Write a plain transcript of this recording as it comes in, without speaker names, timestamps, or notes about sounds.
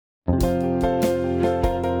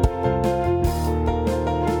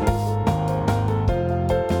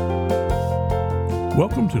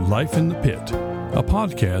Welcome to Life in the Pit, a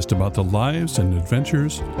podcast about the lives and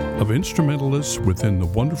adventures of instrumentalists within the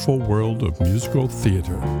wonderful world of musical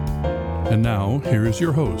theater. And now, here is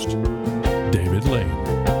your host, David Lane.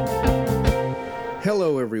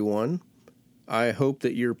 Hello, everyone. I hope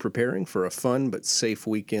that you're preparing for a fun but safe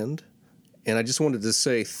weekend. And I just wanted to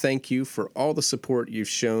say thank you for all the support you've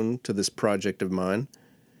shown to this project of mine.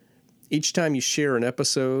 Each time you share an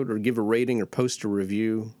episode or give a rating or post a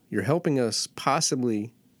review, you're helping us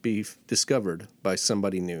possibly be discovered by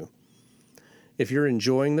somebody new. If you're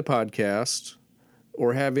enjoying the podcast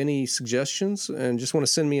or have any suggestions and just want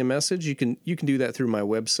to send me a message, you can do that through my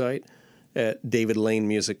website at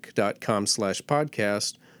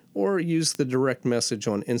davidlanemusic.com/podcast or use the direct message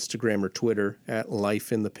on Instagram or Twitter at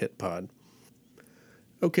Life in the Pit Pod.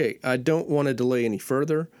 Okay, I don't want to delay any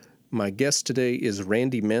further. My guest today is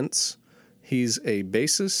Randy Mintz. He's a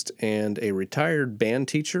bassist and a retired band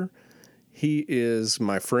teacher. He is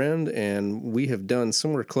my friend, and we have done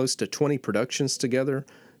somewhere close to 20 productions together,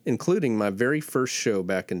 including my very first show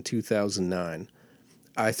back in 2009.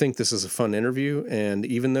 I think this is a fun interview, and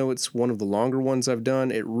even though it's one of the longer ones I've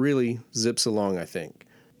done, it really zips along, I think.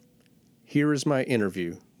 Here is my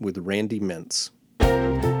interview with Randy Mintz.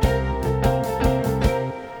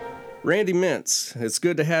 Randy Mintz, it's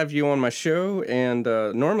good to have you on my show, and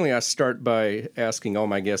normally I start by asking all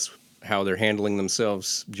my guests how they're handling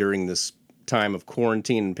themselves during this time of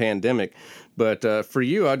quarantine and pandemic, but for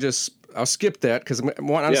you, I'll skip that, because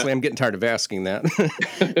honestly, I'm getting tired of asking that,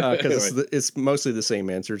 because it's mostly the same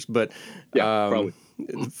answers, but probably.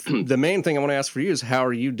 The main thing I want to ask for you is, how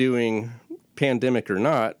are you doing, pandemic or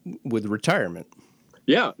not, with retirement?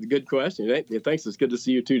 Yeah, good question. Thanks. It's good to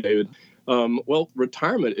see you too, David. Well,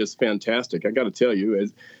 retirement is fantastic. I got to tell you,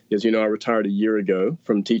 as you know, I retired a year ago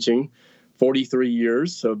from teaching, 43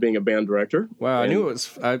 years of being a band director. Wow, I knew it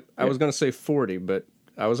was, I was going to say 40, but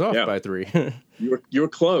I was off by 3. You were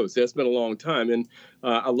close. It's been a long time. And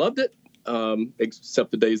I loved it,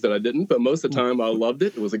 except the days that I didn't. But most of the time, I loved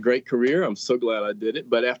it. It was a great career. I'm so glad I did it.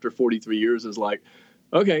 But after 43 years, it's like,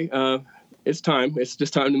 okay, it's time. It's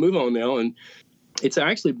just time to move on now. And it's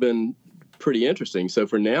actually been pretty interesting. So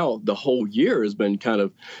for now, the whole year has been kind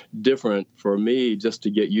of different for me, just to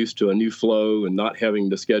get used to a new flow and not having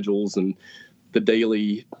the schedules and the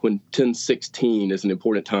daily, when 10:16 is an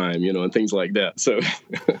important time, and things like that. So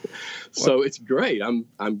so it's great. I'm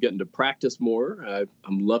getting to practice more.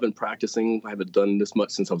 I'm loving practicing. I haven't done this much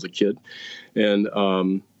since I was a kid, and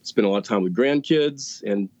spend a lot of time with grandkids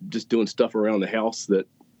and just doing stuff around the house that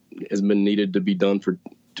has been needed to be done for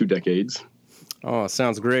 2 decades. Oh,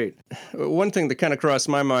 sounds great. One thing that kind of crossed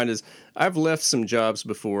my mind is I've left some jobs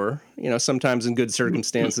before, sometimes in good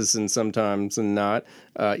circumstances and sometimes in not.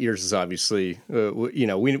 Yours is obviously,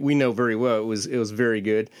 we know very well it was very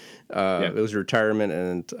good. It was retirement,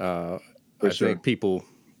 and I think people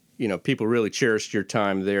really cherished your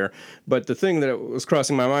time there. But the thing that was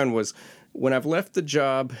crossing my mind was, when I've left the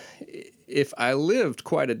job, if I lived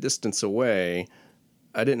quite a distance away,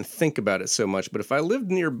 I didn't think about it so much, but if I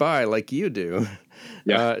lived nearby like you do,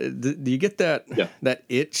 do you get that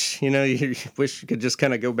itch? You wish you could just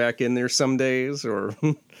kind of go back in there some days, or?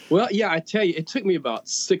 Well, yeah, I tell you, it took me about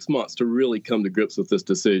 6 months to really come to grips with this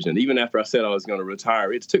decision. Even after I said I was going to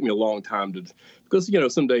retire, it took me a long time because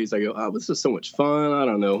some days I go, oh, this is so much fun. I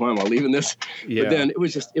don't know, why am I leaving this? Yeah. But then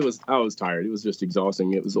I was tired. It was just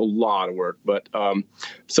exhausting. It was a lot of work. But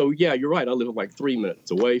so yeah, you're right. I live like 3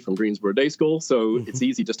 minutes away from Greensboro Day School, so it's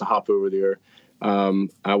easy just to hop over there.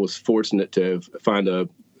 I was fortunate to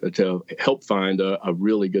help find a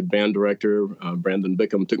really good band director. Brandon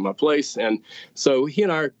Bickham took my place, and so he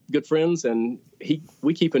and I are good friends, and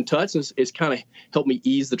we keep in touch. It's kind of helped me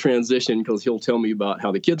ease the transition, because he'll tell me about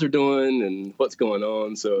how the kids are doing and what's going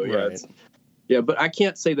on. So but I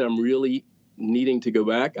can't say that I'm really needing to go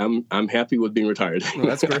back. I'm happy with being retired. Well,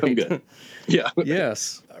 that's great. I'm good. Yeah.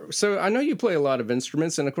 Yes. So I know you play a lot of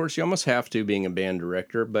instruments, and of course you almost have to, being a band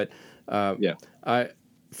director, but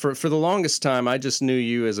For the longest time, I just knew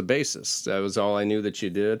you as a bassist. That was all I knew that you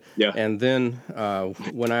did. Yeah. And then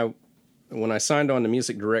when I signed on to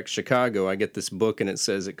Music Direct Chicago, I get this book, and it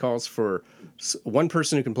says it calls for one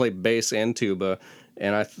person who can play bass and tuba.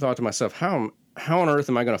 And I thought to myself, how on earth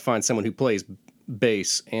am I going to find someone who plays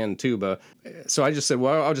bass and tuba? So I just said,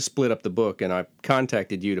 well, I'll just split up the book, and I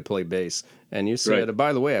contacted you to play bass. And you said,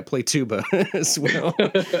 by the way, I play tuba as well.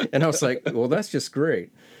 And I was like, well, that's just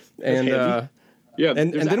great. And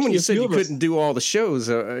and then when you said you couldn't do all the shows,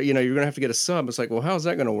 you're going to have to get a sub. It's like, well, how's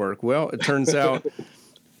that going to work? Well, it turns out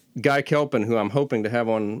Guy Kelpin, who I'm hoping to have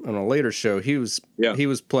on a later show, he was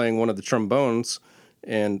playing one of the trombones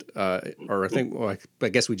and or I think, well, I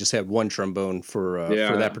guess we just had one trombone for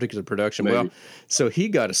that particular production. Maybe. Well, so he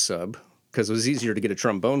got a sub because it was easier to get a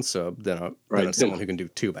trombone sub than someone who can do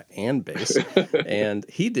tuba and bass, and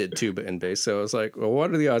he did tuba and bass. So I was like, well,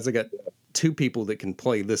 what are the odds I got two people that can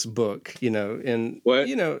play this book?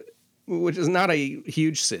 Which is not a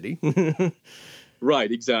huge city.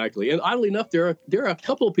 Right, exactly. And oddly enough, there are a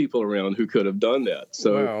couple of people around who could have done that.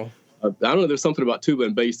 So Wow. I don't know. There's something about tuba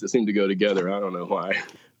and bass that seem to go together. I don't know why.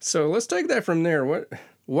 So let's take that from there.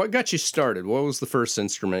 What got you started? What was the first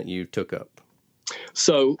instrument you took up?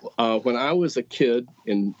 So when I was a kid,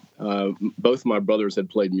 and both my brothers had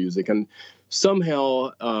played music, and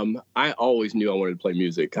somehow I always knew I wanted to play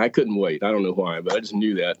music. I couldn't wait. I don't know why, but I just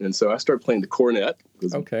knew that. And so I started playing the cornet.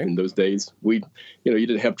 Okay. In those days, you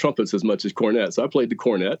didn't have trumpets as much as cornet. So I played the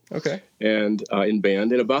cornet. Okay. And in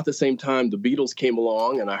band. And about the same time, the Beatles came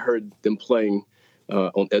along, and I heard them playing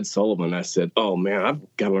on Ed Sullivan. I said, oh, man,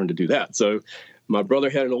 I've got to learn to do that. So my brother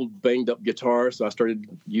had an old banged-up guitar, so I started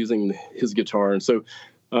using his guitar. And so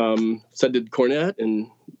I did cornet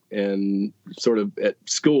and sort of at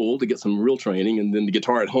school to get some real training, and then the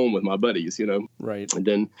guitar at home with my buddies, Right.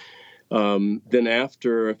 And then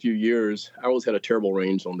after a few years, I always had a terrible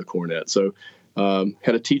range on the cornet. So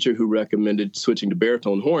had a teacher who recommended switching to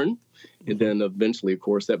baritone horn. And then eventually, of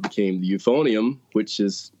course, that became the euphonium, which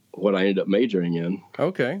is what I ended up majoring in.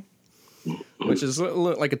 Okay. Which is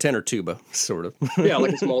like a tenor tuba, sort of. Yeah,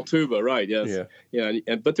 like a small tuba, right? Yes.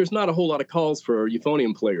 Yeah. But there's not a whole lot of calls for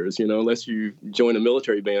euphonium players, unless you join a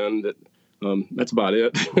military band. That's about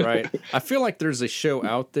it. Right. I feel like there's a show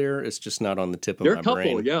out there. It's just not on the tip of there my are a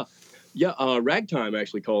couple, brain. yeah. Ragtime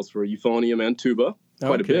actually calls for euphonium and tuba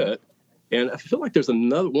quite a bit. And I feel like there's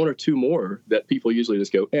another one or two more that people usually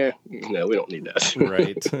just go, no, we don't need that.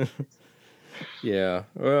 Right. Yeah.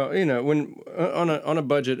 Well, when on a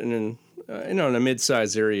budget and in a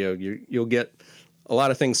mid-sized area, you'll get a lot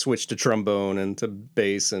of things switched to trombone and to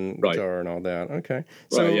bass and guitar and all that. Okay.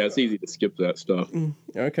 So right, yeah, it's easy to skip that stuff.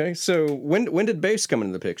 Okay. So when did bass come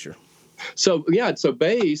into the picture? So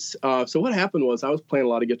bass. So what happened was I was playing a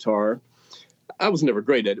lot of guitar. I was never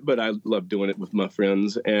great at it, but I loved doing it with my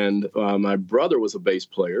friends. And my brother was a bass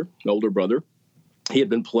player, an older brother. He had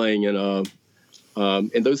been playing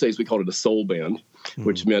in those days we called it a soul band,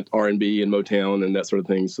 which meant R&B and Motown and that sort of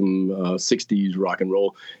thing, some 60s rock and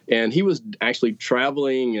roll. And he was actually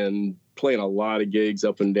traveling and playing a lot of gigs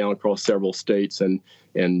up and down across several states and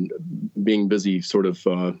being busy sort of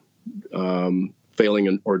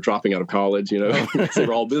failing or dropping out of college, because they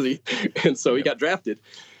were all busy. And so he got drafted.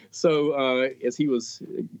 So as he was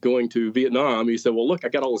going to Vietnam, he said, well, look, I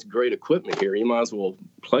got all this great equipment here. You might as well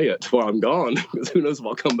play it while I'm gone, because who knows if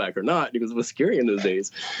I'll come back or not, because it was scary in those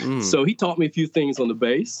days. So he taught me a few things on the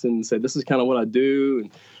bass and said, this is kind of what I do.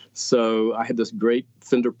 And so I had this great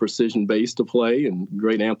Fender Precision bass to play and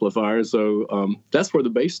great amplifier. So that's where the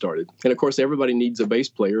bass started. And, of course, everybody needs a bass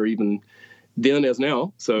player, even then as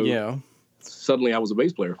now. So suddenly I was a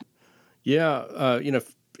bass player. Yeah.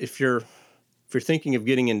 If you're thinking of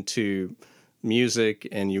getting into music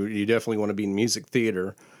and you definitely want to be in music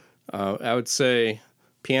theater, I would say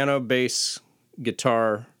piano, bass,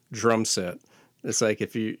 guitar, drum set. It's like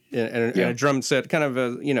if you and a drum set, kind of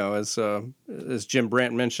as Jim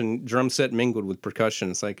Brandt mentioned, drum set mingled with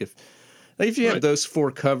percussion. It's like if you have those four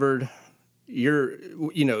covered,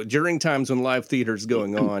 during times when live theater is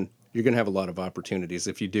going on, you're going to have a lot of opportunities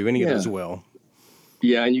if you do any of those well.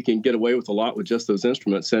 Yeah, and you can get away with a lot with just those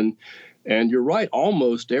instruments. And you're right,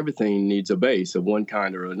 almost everything needs a bass of one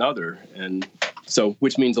kind or another. And so,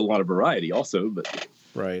 which means a lot of variety also. But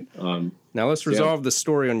right. Now let's resolve the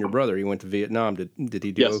story on your brother. He went to Vietnam. Did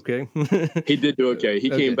he do okay? He did do okay. He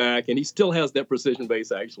came back, and he still has that precision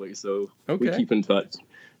bass, actually. So we keep in touch.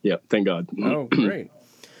 Yeah, thank God. Oh, great.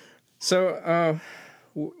 So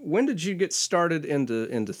when did you get started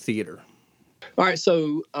into theater? All right,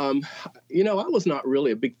 so, I was not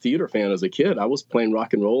really a big theater fan as a kid. I was playing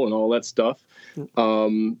rock and roll and all that stuff.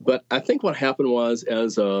 But I think what happened was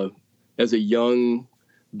as a young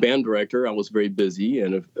band director, I was very busy.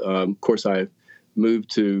 And, of course, I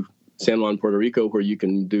moved to San Juan, Puerto Rico, where you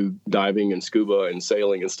can do diving and scuba and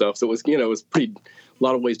sailing and stuff. So it was a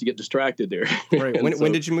lot of ways to get distracted there. Right.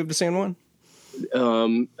 When did you move to San Juan?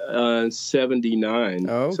 79.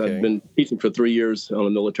 Oh, okay. So I've been teaching for 3 years on a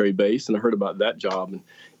military base, and I heard about that job and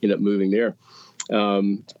ended up moving there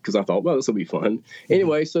because I thought, well, this will be fun.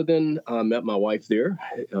 Anyway, so then I met my wife there.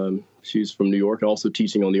 She's from New York, also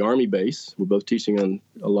teaching on the Army base. We're both teaching on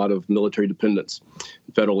a lot of military dependents,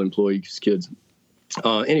 federal employees' kids.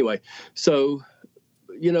 Anyway, so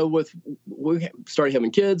we started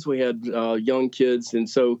having kids. We had young kids, and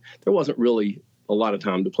so there wasn't really a lot of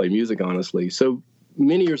time to play music, honestly. So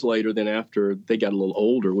many years later, then after they got a little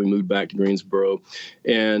older, we moved back to Greensboro.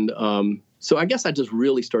 And so I guess I just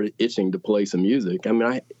really started itching to play some music. I mean,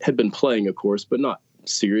 I had been playing, of course, but not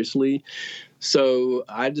seriously. So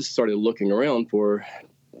I just started looking around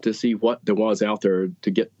to see what there was out there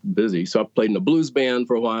to get busy. So I played in a blues band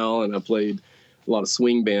for a while, and I played a lot of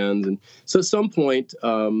swing bands. And so at some point,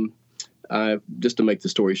 just to make the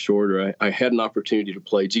story shorter, I had an opportunity to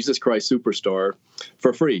play Jesus Christ Superstar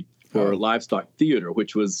for free for Livestock Theater,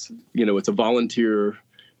 which was, it's a volunteer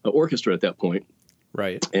orchestra at that point.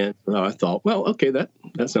 Right. And I thought, well, okay, that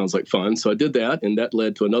sounds like fun. So I did that, and that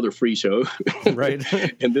led to another free show. Right.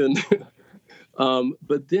 And then,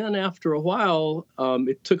 but then after a while,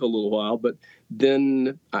 it took a little while, but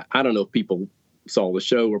then I don't know if people saw the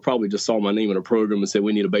show or probably just saw my name in a program and said,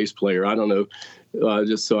 we need a bass player. I don't know.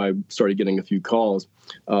 Just so I started getting a few calls.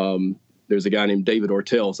 There's a guy named David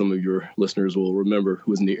Ortell, some of your listeners will remember,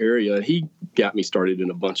 who was in the area. He got me started in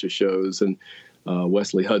a bunch of shows, and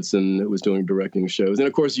Wesley Hudson was doing directing shows. And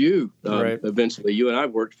of course you, right. Eventually you and I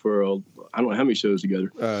worked for, I don't know how many shows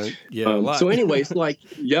together. A lot. So anyways, a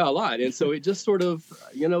lot. And so it just sort of,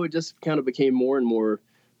 it just kind of became more and more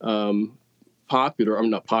popular. I'm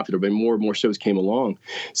not popular, but more and more shows came along.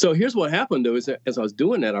 So here's what happened, though, is that as I was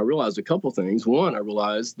doing that, I realized a couple things. One, I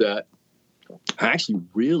realized that I actually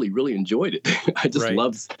really, really enjoyed it. I just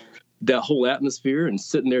loved that whole atmosphere and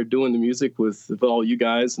sitting there doing the music with all you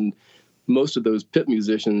guys. And most of those pit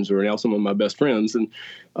musicians are now some of my best friends. And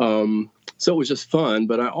so it was just fun.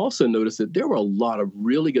 But I also noticed that there were a lot of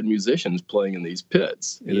really good musicians playing in these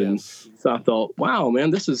pits. And so I thought, wow, man,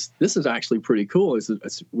 this is actually pretty cool.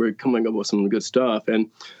 We're coming up with some good stuff. And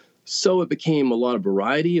so it became a lot of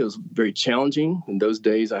variety. It was very challenging. In those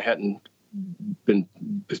days, I hadn't been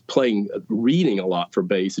reading a lot for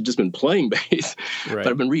bass. I'd just been playing bass. Right. But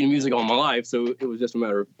I've been reading music all my life. So it was just a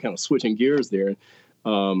matter of kind of switching gears there.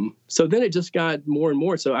 So then it just got more and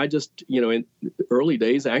more. So I just, in the early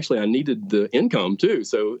days, actually, I needed the income too.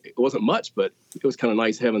 So it wasn't much, but it was kind of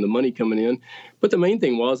nice having the money coming in. But the main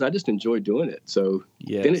thing was I just enjoyed doing it. So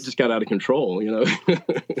then it just got out of control,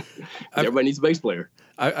 Everybody needs a bass player.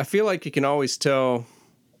 I feel like you can always tell,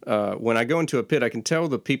 when I go into a pit, I can tell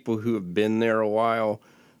the people who have been there a while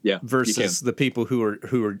versus the people who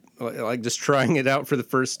are like just trying it out for the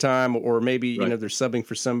first time, or maybe, they're subbing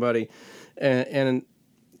for somebody. And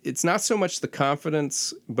it's not so much the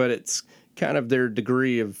confidence, but it's kind of their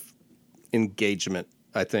degree of engagement,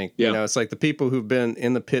 I think. Yeah. It's like the people who've been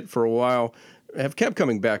in the pit for a while have kept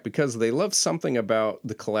coming back because they love something about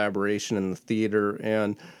the collaboration in the theater.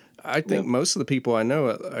 And I think most of the people I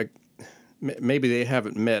know, maybe they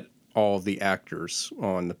haven't met all of the actors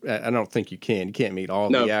on I don't think you can't meet all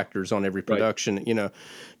the actors on every production,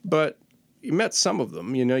 but you met some of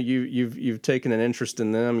them, you've taken an interest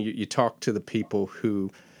in them. You talk to the people who,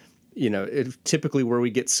 typically where we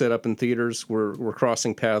get set up in theaters, we're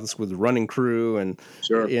crossing paths with the running crew and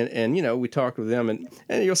we talk with them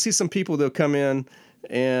and you'll see some people, they'll come in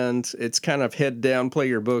and it's kind of head down, play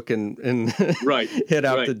your book and head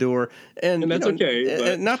out the door. And that's okay. But...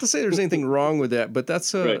 And not to say there's anything wrong with that, but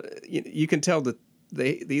that's you can tell that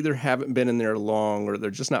they either haven't been in there long or they're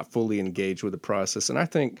just not fully engaged with the process. And I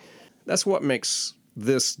think that's what makes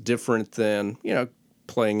this different than,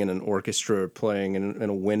 playing in an orchestra or playing in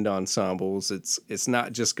a wind ensembles. It's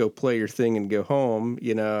not just go play your thing and go home,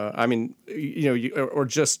 I mean, or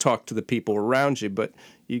just talk to the people around you, but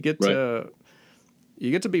you get to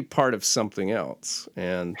be part of something else.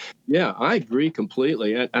 And I agree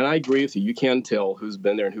completely. And I agree with you. You can tell who's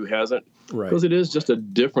been there and who hasn't, because it is just a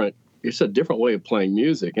different way of playing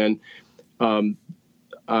music. And,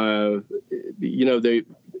 they,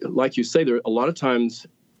 like you say, there are a lot of times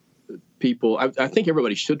people, I think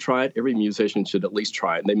everybody should try it. Every musician should at least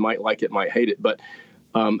try it. And they might like it, might hate it. But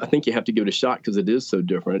I think you have to give it a shot because it is so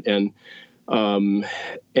different. And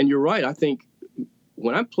you're right. I think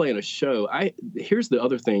when I'm playing a show, here's the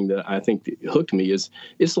other thing that I think that hooked me is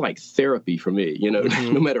it's like therapy for me.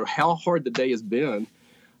 No matter how hard the day has been,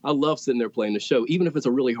 I love sitting there playing the show, even if it's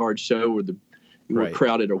a really hard show or we're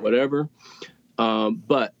crowded or whatever.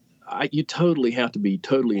 But you totally have to be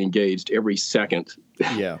totally engaged every second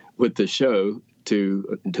with the show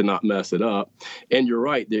to not mess it up. And you're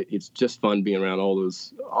right, it's just fun being around all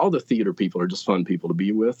the theater people are just fun people to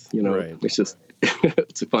be with. It's just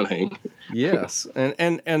it's a fun hang. Yes,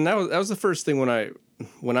 and that was the first thing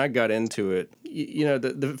when I got into it.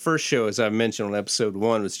 The first show, as I mentioned on episode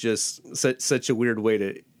 1, was just such a weird way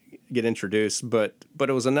to get introduced, but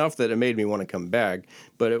it was enough that it made me want to come back.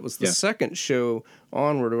 But it was the second show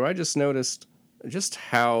onward where I just noticed just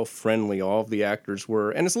how friendly all of the actors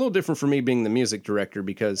were. And it's a little different for me being the music director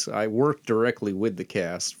because I worked directly with the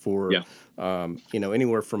cast for,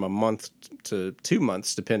 anywhere from a month to 2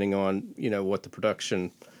 months, depending on, what the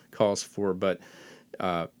production calls for. But,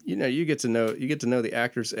 you get to know the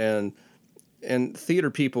actors and theater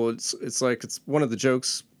people. It's like, it's one of the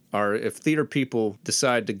jokes are if theater people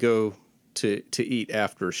decide to go to eat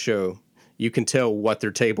after a show, you can tell what their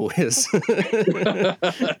table is.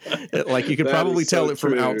 Like you could probably tell it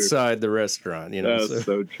from outside the restaurant. That's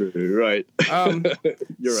so true. Right.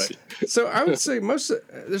 You're right. So I would say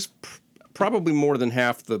there's probably more than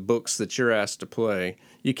half the books that you're asked to play.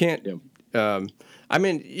 You can't. Yeah.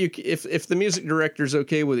 If the music director's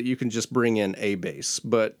okay with it, you can just bring in a bass.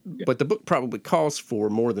 But the book probably calls for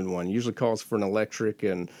more than one. It usually calls for an electric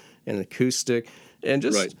and an acoustic, and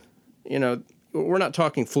just we're not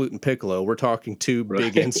talking flute and piccolo. We're talking two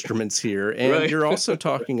big instruments here, and you're also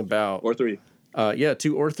talking about or three.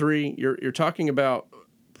 2 or 3. You're talking about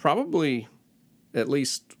probably at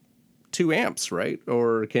least 2 amps, right?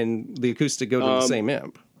 Or can the acoustic go to the same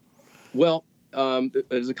amp? Well,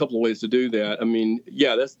 there's a couple of ways to do that. I mean,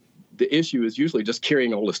 that's the issue is usually just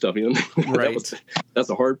carrying all the stuff in. Right. That's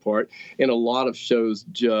the hard part. And a lot of shows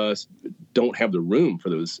just don't have the room for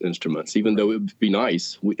those instruments, even though it would be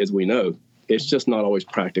nice, as we know. It's just not always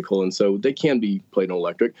practical, and so they can be played on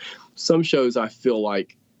electric. Some shows I feel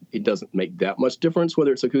like it doesn't make that much difference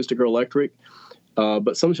whether it's acoustic or electric,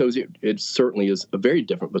 but some shows it certainly is very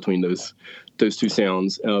different between those 2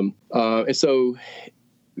 sounds. And so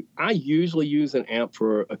I usually use an amp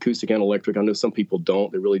for acoustic and electric. I know some people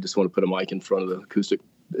don't. They really just want to put a mic in front of the acoustic.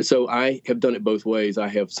 So I have done it both ways. I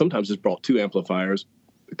have sometimes just brought 2 amplifiers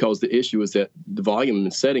because the issue is that the volume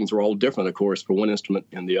and settings are all different, of course, for one instrument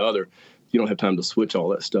and the other. You don't have time to switch all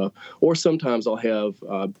that stuff. Or sometimes I'll have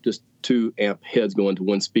just 2 amp heads going to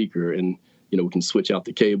one speaker, and we can switch out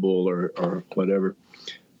the cable or whatever.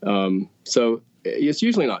 So it's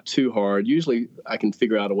usually not too hard. Usually I can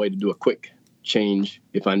figure out a way to do a quick change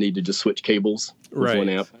if I need to just switch cables with one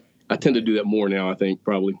amp. I tend to do that more now, I think,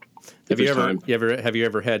 probably. Have you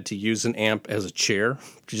ever had to use an amp as a chair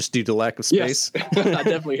just due to lack of space? Yes, I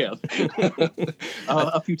definitely have.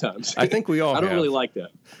 A few times. I think we all have. I don't really like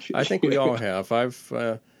that. I think we all have. I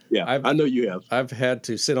know you have. I've had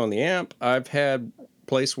to sit on the amp. I've had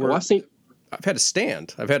place where I've had to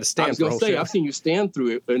stand. I was going to say, I've seen you stand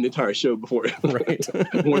through an entire show before. Right.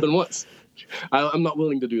 More than once. I'm not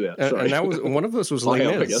willing to do that. Sorry. And that was one of us was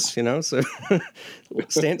Les Mis, so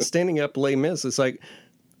standing up Les Mis. It's like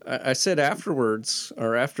I said afterwards,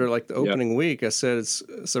 or after like the opening week, I said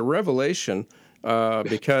it's a revelation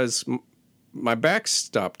because my back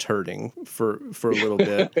stopped hurting for a little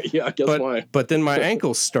bit. Yeah, I guess why. But then my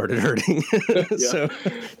ankles started hurting. So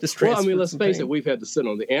just let's face it. We've had to sit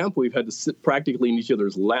on the amp. We've had to sit practically in each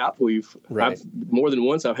other's lap. More than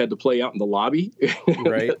once I've had to play out in the lobby.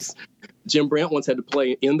 Right. Jim Brandt once had to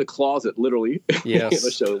play in the closet, literally. Yes. In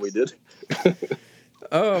the show we did.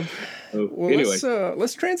 Anyway,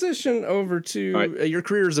 let's transition over to your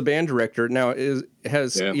career as a band director. Now,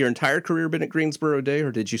 has your entire career been at Greensboro Day,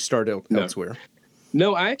 or did you start elsewhere?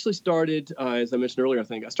 No, I actually started, as I mentioned earlier,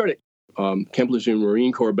 I started Camp Lejeune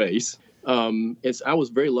Marine Corps Base. I was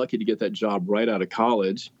very lucky to get that job right out of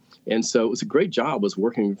college, and so it was a great job. I was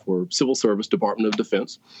working for Civil Service, Department of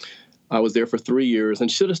Defense. I was there for 3 years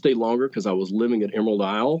and should have stayed longer because I was living at Emerald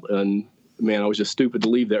Isle, and man, I was just stupid to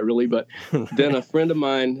leave that, really. But then a friend of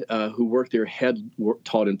mine who worked there had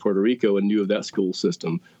taught in Puerto Rico and knew of that school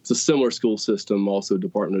system. It's a similar school system, also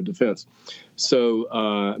Department of Defense. So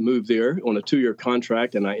I moved there on a 2-year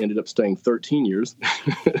contract, and I ended up staying 13 years.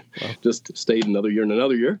 Wow. Just stayed another year and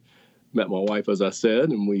another year. Met my wife, as I said,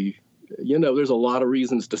 and we, there's a lot of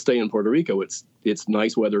reasons to stay in Puerto Rico. It's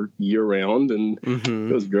nice weather year-round, and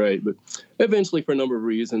it was great. But eventually, for a number of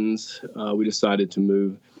reasons, we decided to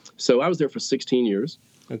move. So I was there for 16 years.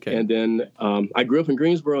 Okay. And then I grew up in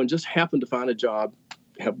Greensboro and just happened to find a job.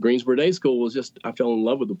 Greensboro Day School I fell in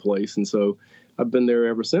love with the place. And so I've been there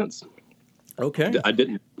ever since. Okay. I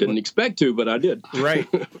didn't expect to, but I did. Right.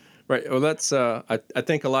 Right. Well, that's, I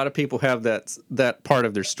think a lot of people have that part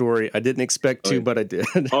of their story. I didn't expect to, but I did.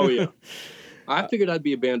 Oh, yeah. I figured I'd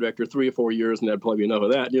be a band director 3 or 4 years and that'd probably be enough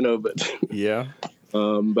of that, but. Yeah.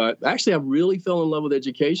 But actually, I really fell in love with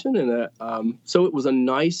education, and so it was a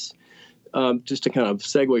nice, just to kind of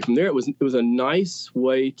segue from there. It was a nice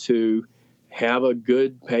way to have a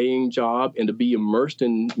good paying job and to be immersed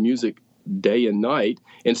in music day and night,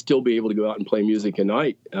 and still be able to go out and play music at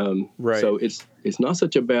night. Right. So it's not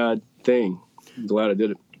such a bad thing. I'm glad I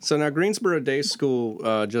did it. So now Greensboro Day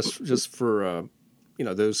School, just for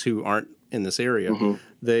those who aren't in this area. Mm-hmm.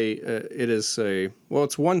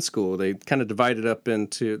 It's one school. They kind of divide it up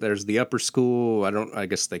into, there's the upper school. I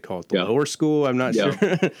guess they call it the lower school. I'm not sure.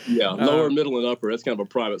 Yeah, lower, middle, and upper. That's kind of a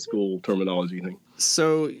private school terminology thing.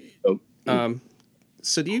 So do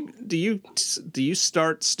you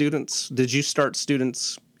start students? Did you start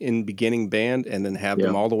students in beginning band and then have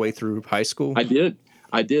them all the way through high school?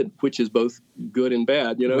 I did, which is both good and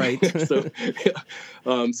bad, Right. So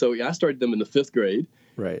I started them in the 5th grade,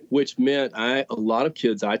 right? Which meant a lot of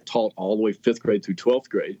kids I taught all the way 5th grade through 12th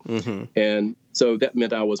grade, and so that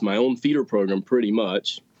meant I was my own feeder program pretty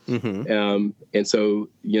much. And so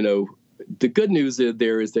the good news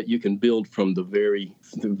there is that you can build from the very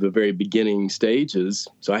beginning stages.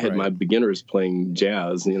 So I had my beginners playing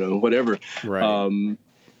jazz, whatever. Right.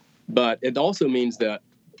 But it also means that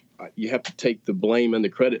you have to take the blame and the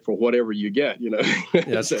credit for whatever you get,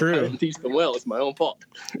 That's so true. I didn't teach them well. It's my own fault.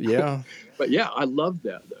 Yeah. But yeah, I loved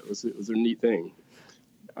that. It was a neat thing.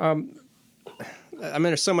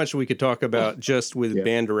 There's so much we could talk about just with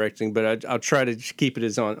band directing, but I'll try to keep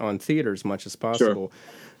it on theater as much as possible.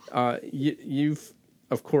 Sure. You've,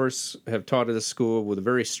 of course, have taught at a school with a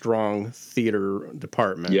very strong theater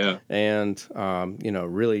department. Yeah. And,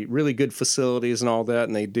 really, really good facilities and all that.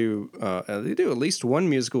 And they do at least one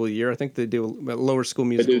musical a year. I think they do a lower school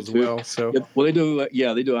musical as well. So, well, they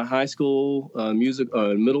do a high school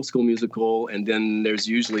middle school musical, and then there's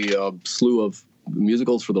usually a slew of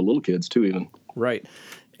musicals for the little kids too, even. Right.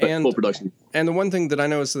 And full production. And the one thing that I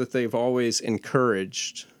know is that they've always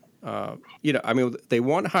encouraged, they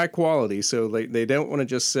want high quality, so they don't want to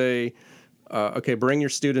just say, okay, bring your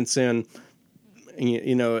students in,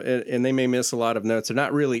 and they may miss a lot of notes. They're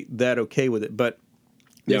not really that okay with it, but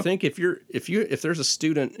I think if there's a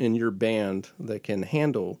student in your band that can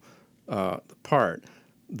handle the part,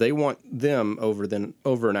 they want them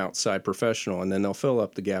over an outside professional, and then they'll fill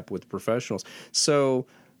up the gap with professionals. So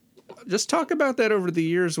just talk about that over the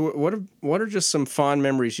years. What are just some fond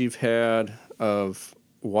memories you've had of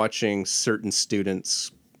watching certain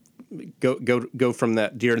students go from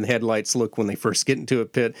that deer in the headlights look when they first get into a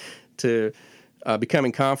pit to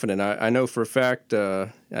becoming confident? I know for a fact,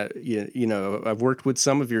 I've worked with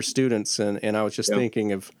some of your students, and I was just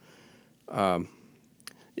thinking of,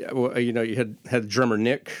 you had drummer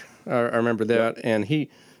Nick. I remember that, and he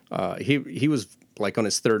was like on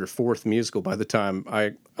his 3rd or 4th musical by the time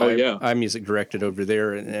I music directed over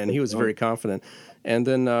there, and he was very confident. And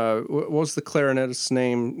then what was the clarinetist's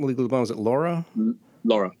name? Legally Blonde, was it Laura?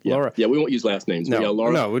 Laura. Yeah. Laura. Yeah, we won't use last names. No,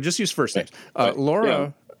 Laura. No, we'll just use first names.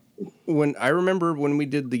 Laura. Yeah. When I remember when we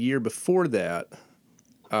did the year before that,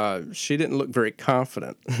 she didn't look very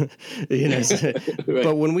confident, Right.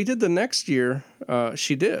 But when we did the next year,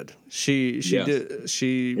 she did. She did.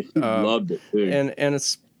 She loved it too. And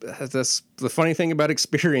that's the funny thing about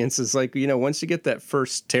experience is, like, once you get that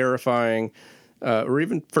first terrifying, or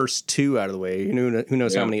even first 2 out of the way, who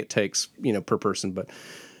knows how many it takes, per person, but.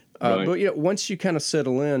 Right. But once you kind of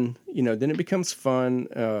settle in, then it becomes fun,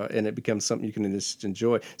 and it becomes something you can just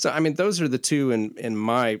enjoy. So, those are the two in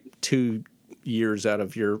my 2 years out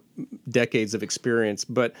of your decades of experience.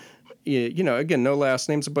 But again, no last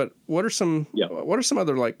names. But what are some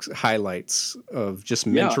other like highlights of just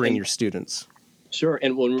mentoring your students? Sure.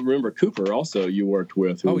 And remember Cooper also you worked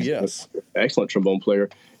with. Who was an excellent trombone player.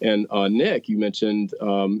 And Nick, you mentioned,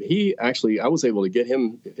 I was able to get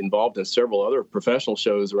him involved in several other professional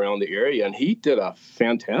shows around the area, and he did a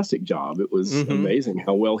fantastic job. It was amazing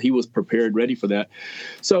how well he was prepared, ready for that.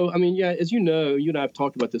 So, as you know, you and I have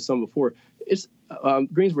talked about this some before. It's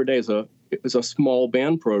Greensboro Day is a small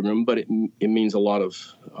band program, but it means a lot of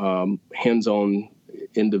hands-on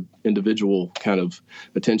individual kind of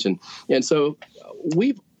attention. And so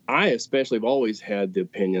I especially have always had the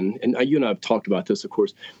opinion, and you and I have talked about this, of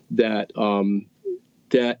course, that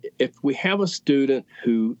if we have a student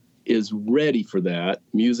who is ready for that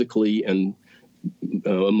musically and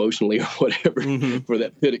emotionally or whatever for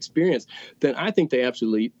that pit experience, then I think they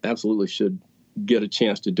absolutely should get a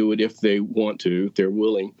chance to do it if they want to, if they're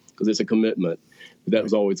willing, because it's a commitment. That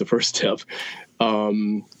was always the first step.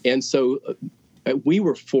 And so we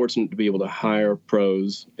were fortunate to be able to hire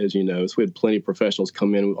pros, as you know. So we had plenty of professionals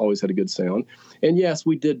come in. We always had a good sound. And yes,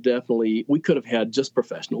 we could have had just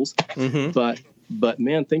professionals. But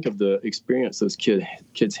man, think of the experience those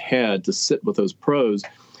kids had to sit with those pros.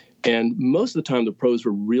 And most of the time, the pros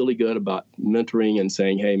were really good about mentoring and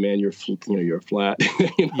saying, "Hey, man, you're flat,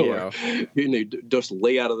 or, just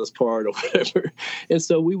lay out of this part or whatever." And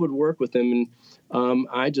so we would work with them, and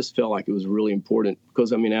I just felt like it was really important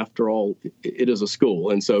because, after all, it is a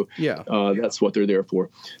school, and so that's what they're there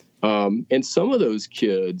for. And some of those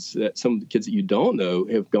kids, some of the kids that you don't know,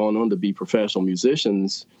 have gone on to be professional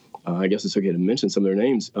musicians. I guess it's okay to mention some of their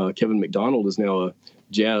names. Kevin McDonald is now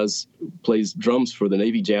plays drums for the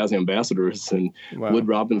Navy Jazz Ambassadors, and Wow. Wood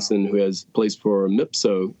Robinson, who plays for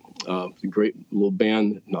Mipso, a great little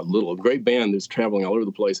band, great band that's traveling all over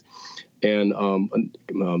the place. And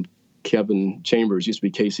Kevin Chambers used to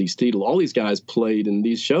be Casey Steedle. All these guys played in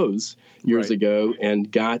these shows years ago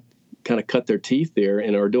and kind of cut their teeth there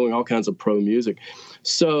and are doing all kinds of pro music.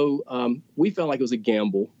 So we felt like it was a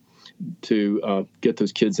gamble to get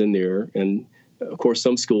those kids in there. And of course,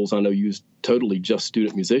 some schools I know use totally just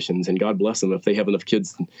student musicians, and God bless them if they have enough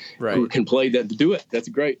kids who can play that to do it. That's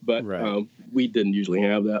great. But we didn't usually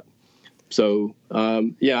have that. So,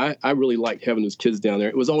 I really liked having those kids down there.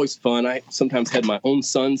 It was always fun. I sometimes had my own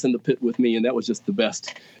sons in the pit with me, and that was just the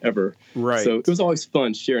best ever. Right. So it was always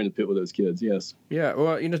fun sharing the pit with those kids, yes. Yeah,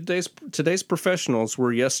 well, today's professionals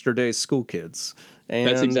were yesterday's school kids. And,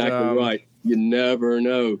 that's exactly right. You never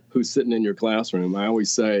know who's sitting in your classroom. I always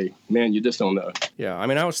say, man, you just don't know. Yeah, I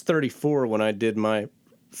mean, I was 34 when I did my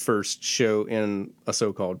first show in a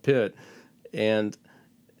so-called pit, and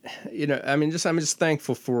I'm just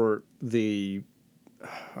thankful for I'm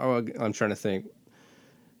trying to think,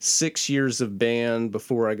 6 years of band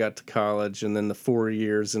before I got to college, and then the 4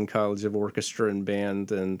 years in college of orchestra and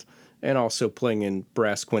band, and also playing in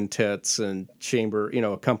brass quintets and chamber,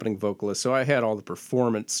 accompanying vocalist. So I had all the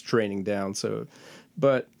performance training down. So,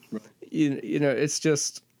 but it's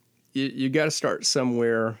just, you got to start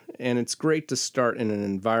somewhere, and it's great to start in an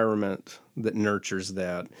environment that nurtures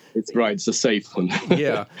that. It's right. It's a safe one.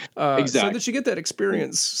 Yeah. Exactly. So that you get that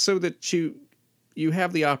experience, so that you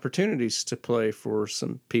have the opportunities to play for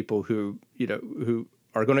some people who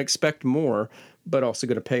are going to expect more, but also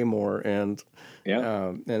going to pay more. And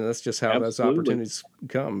that's just how those opportunities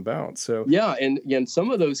come about. So yeah, and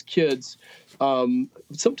some of those kids,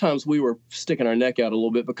 sometimes we were sticking our neck out a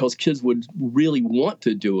little bit because kids would really want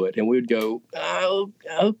to do it, and we would go, "Oh,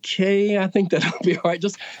 okay, I think that'll be all right.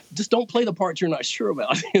 Just don't play the parts you're not sure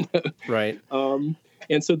about." Right.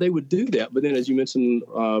 And so they would do that. But then, as you mentioned,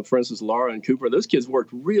 for instance, Laura and Cooper, those kids worked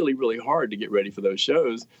really, really hard to get ready for those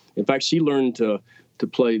shows. In fact, she learned to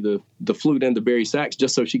play the flute and the bari sax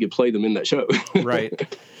just so she could play them in that show.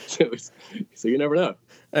 Right. So you never know.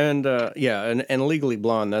 And and Legally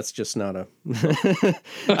Blonde, that's just not a.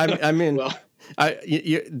 I mean, well,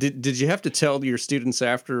 did you have to tell your students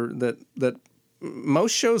after that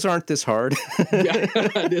most shows aren't this hard? Yeah.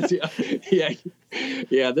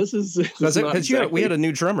 This is not exactly. We had a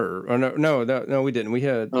new drummer. Or no, we didn't. We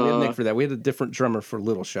had Nick for that. We had a different drummer for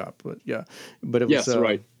Little Shop, but it was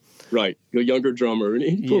right. A younger drummer, and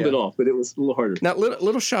he pulled it off, but it was a little harder. Now,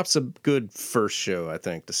 Little Shop's a good first show, I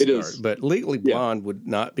think, to start. It is. But Legally Blonde would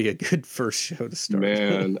not be a good first show to start.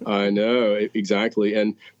 Man, I know, exactly.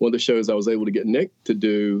 And one of the shows I was able to get Nick to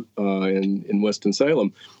do in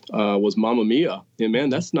Winston-Salem was Mamma Mia. And, man,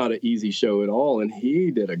 that's not an easy show at all, and he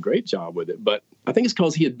did a great job with it. But I think it's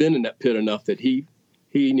because he had been in that pit enough that he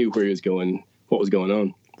knew where he was going, what was going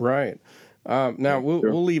on. Right. Now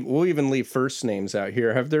we'll even leave first names out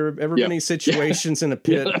here. Have there ever been any situations in a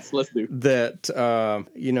pit that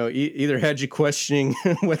either had you questioning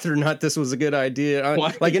whether or not this was a good idea,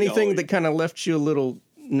 like anything that kind of left you a little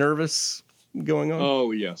nervous going on? Oh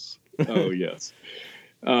yes.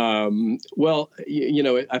 Well,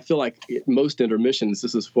 I feel like most intermissions,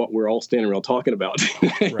 this is what we're all standing around talking about,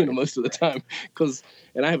 most of the time.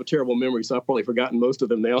 And I have a terrible memory, so I've probably forgotten most of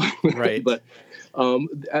them now. Right. But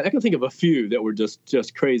I can think of a few that were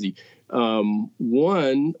just crazy.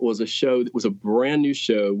 One was a show that was a brand new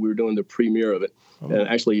show. We were doing the premiere of it. And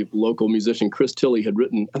actually, local musician Chris Tilley had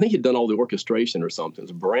written, I think he'd done all the orchestration or something. It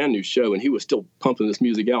was a brand new show, and he was still pumping this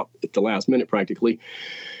music out at the last minute practically.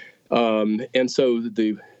 And so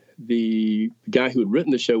the guy who had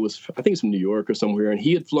written the show was, I think it's from New York or somewhere, and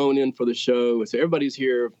he had flown in for the show. So everybody's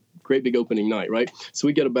here, great big opening night, right? So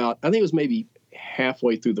we get about, I think it was maybe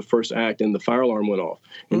halfway through the first act, and the fire alarm went off.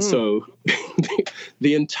 And so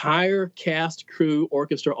the entire cast, crew,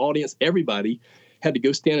 orchestra, audience, everybody had to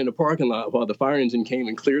go stand in the parking lot while the fire engine came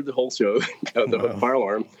and cleared the whole show, the fire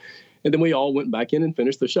alarm. And then we all went back in and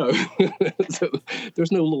finished the show. So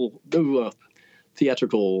there's no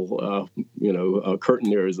theatrical, curtain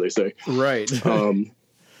there, as they say. Right.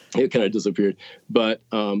 It kind of disappeared. But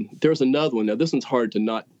there's another one. Now, this one's hard to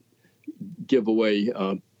not give away,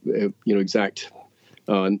 exact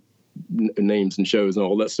names and shows and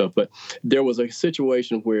all that stuff. But there was a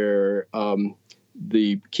situation where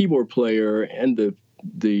the keyboard player and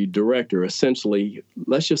the director essentially,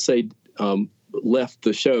 let's just say, left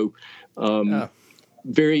the show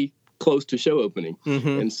very close to show opening.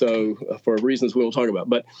 Mm-hmm. And so for reasons we won't talk about,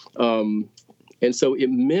 but, and so it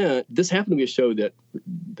meant this happened to be a show that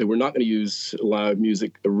they were not going to use live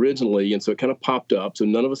music originally. And so it kind of popped up. So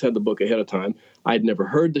none of us had the book ahead of time. I'd never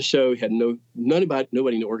heard the show, nobody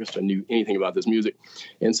in the orchestra knew anything about this music.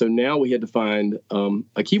 And so now we had to find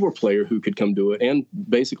a keyboard player who could come do it and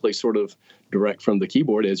basically sort of direct from the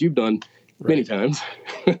keyboard, as you've done many times.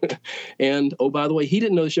 And, oh, by the way, he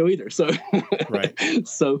didn't know the show either. So,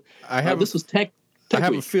 so this was tech. I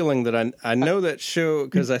have a feeling that I know that show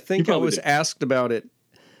because I think I was asked about it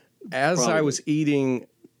as I was eating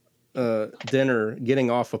dinner, getting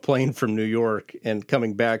off a plane from New York and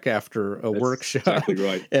coming back after a workshop. Exactly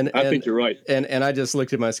right. I think you're right. And I just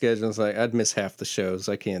looked at my schedule and was like, I'd miss half the shows.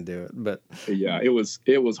 I can't do it. But yeah, it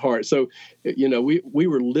was hard. So, we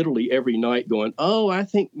were literally every night going, oh, I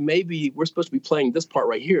think maybe we're supposed to be playing this part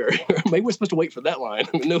right here. Maybe we're supposed to wait for that line.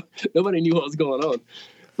 Nobody knew what was going on,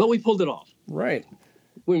 but we pulled it off. Right.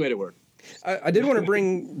 We made it work. I did want to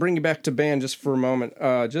bring you back to band just for a moment.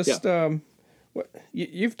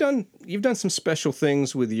 You've done some special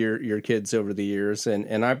things with your kids over the years,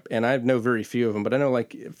 and I know very few of them, but I know,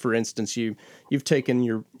 like, for instance, you've taken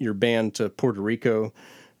your band to Puerto Rico.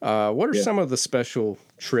 What are some of the special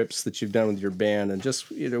trips that you've done with your band, and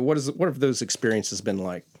just what have those experiences been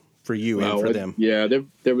like for you and for them? Yeah,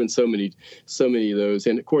 there've been so many of those,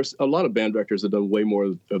 and of course, a lot of band directors have done way more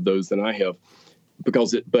of those than I have.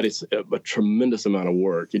 But it's a tremendous amount of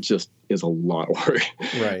work. It just is a lot of work.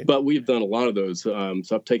 Right. But we've done a lot of those. So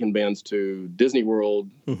I've taken bands to Disney World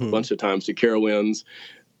a bunch of times, to Carowinds.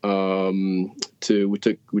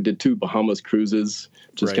 We did 2 Bahamas cruises,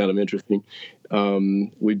 which is kind of interesting.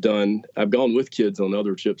 I've gone with kids on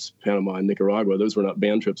other trips, Panama and Nicaragua. Those were not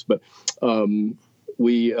band trips, but but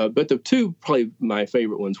the 2 probably my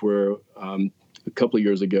favorite ones were a couple of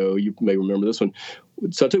years ago. You may remember this one.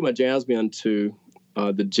 So I took my jazz band to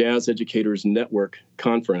the Jazz Educators Network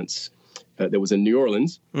conference that was in New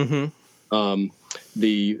Orleans. Mm-hmm.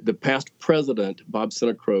 The past president, Bob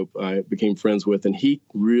Sinecrope, I became friends with, and he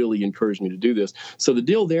really encouraged me to do this. So the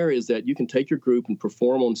deal there is that you can take your group and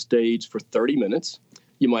perform on stage for 30 minutes.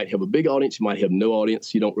 You might have a big audience, you might have no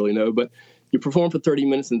audience, you don't really know, but you perform for 30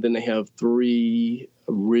 minutes, and then they have 3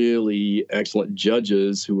 really excellent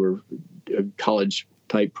judges who are college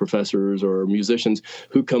type professors or musicians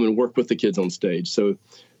who come and work with the kids on stage. So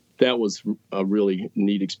that was a really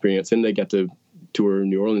neat experience. And they got to tour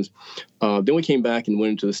New Orleans. Then we came back and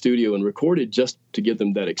went into the studio and recorded just to give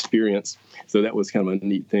them that experience. So that was kind of a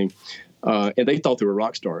neat thing. And they thought they were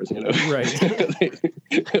rock stars, Right.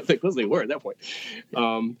 Because they were at that point.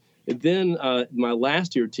 And then my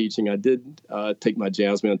last year teaching, I did take my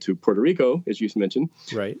jazz band to Puerto Rico, as you mentioned.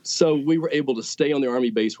 Right. So we were able to stay on the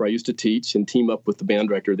Army base where I used to teach and team up with the band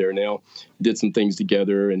director there now, did some things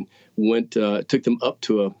together, and took them up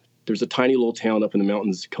to there's a tiny little town up in the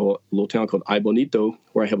mountains called Ay Bonito,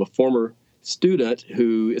 where I have a former student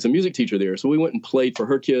who is a music teacher there. So we went and played for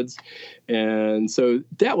her kids. And so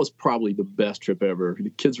that was probably the best trip ever. The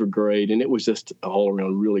kids were great, and it was just all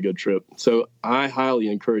around really good trip. So I highly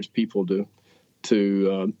encourage people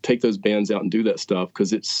to take those bands out and do that stuff,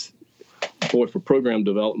 because it's, boy, for program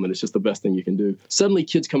development, it's just the best thing you can do. Suddenly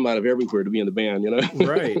kids come out of everywhere to be in the band,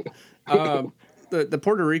 Right. The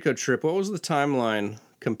Puerto Rico trip, what was the timeline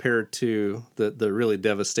compared to the really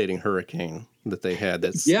devastating hurricane that they had?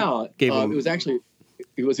 It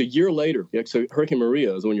was a year later. So Hurricane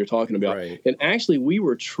Maria is the one you're talking about. Right. And actually, we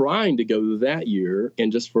were trying to go that year,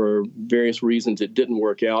 and just for various reasons, it didn't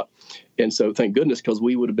work out. And so thank goodness, because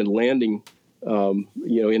we would have been landing, not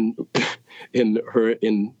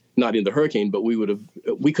in the hurricane, but we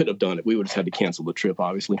couldn't have done it. We would have had to cancel the trip,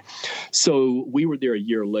 obviously. So we were there a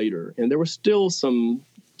year later, and there was still some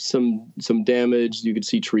damage. You could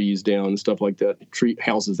see trees down and stuff like that,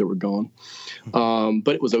 houses that were gone.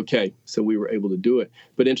 But it was okay. So we were able to do it.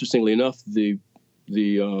 But interestingly enough, the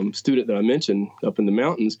student that I mentioned up in the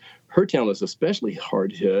mountains, her town was especially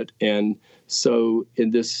hard hit. And so in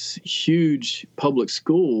this huge public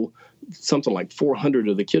school, something like 400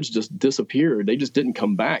 of the kids just disappeared. They just didn't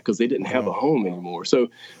come back because they didn't have a home anymore. So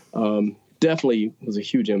definitely was a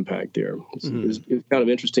huge impact there. It was kind of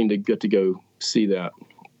interesting to get to go see that.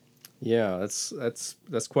 Yeah, that's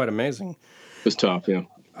quite amazing. It was tough, yeah.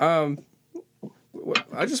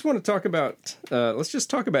 I just want to talk about, let's just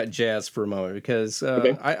talk about jazz for a moment, because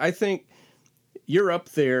Okay. I think you're up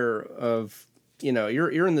there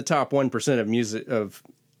you're in the top 1% of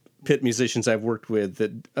pit musicians I've worked with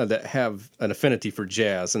that have an affinity for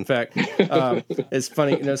jazz. In fact, it's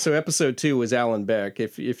funny, so episode 2 was Alan Beck.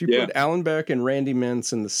 If you put Alan Beck and Randy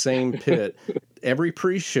Mintz in the same pit, every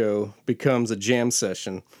pre-show becomes a jam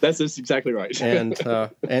session. That's exactly right.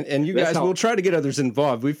 And you guys will try to get others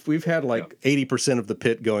involved. We've had like 80% of the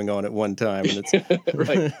pit going on at one time, and it's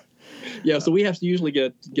right. Yeah, so we have to usually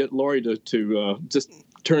get Laurie to just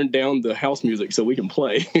turn down the house music so we can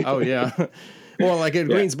play. Oh yeah. Well, like at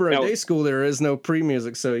Greensboro Day School, there is no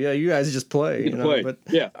pre-music, so yeah, you guys just play. You play. But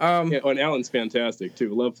and Alan's fantastic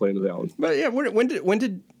too. Love playing with Alan. But yeah,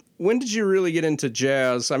 when did you really get into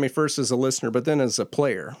jazz? I mean, first as a listener, but then as a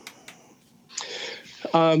player.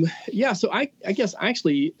 So I guess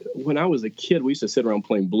actually when I was a kid, we used to sit around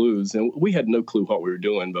playing blues, and we had no clue what we were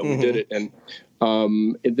doing, but we did it. And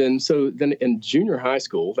then in junior high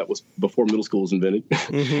school, that was before middle school was invented.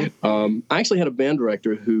 I actually had a band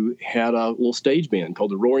director who had a little stage band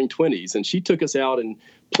called the Roaring Twenties, and she took us out and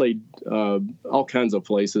played all kinds of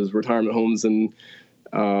places, retirement homes and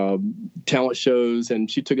talent shows,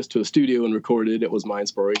 and she took us to a studio and recorded. It was my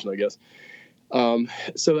inspiration, I guess.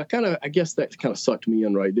 So I guess that kind of sucked me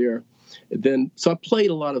in right there. So I played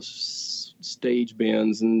a lot of stage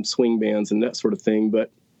bands and swing bands and that sort of thing, but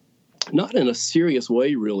not in a serious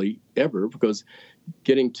way really ever, because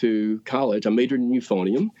getting to college, I majored in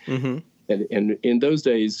euphonium. And in those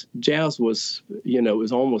days, jazz was, it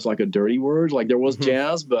was almost like a dirty word. Like there was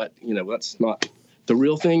jazz, but, that's not the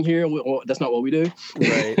real thing here. That's not what we do.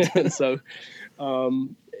 Right. And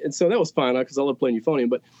so that was fine because I love playing euphonium.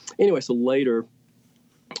 But anyway, so later,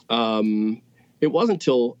 it wasn't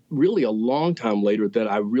until really a long time later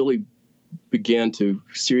that I really began to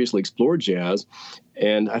seriously explore jazz.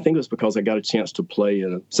 And I think it was because I got a chance to play.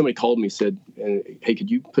 Somebody called me, said, hey, could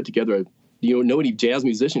you put together know any jazz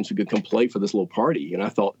musicians who could come play for this little party? And I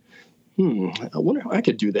thought, I wonder how I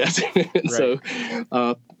could do that. And so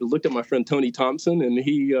I looked at my friend Tony Thompson, and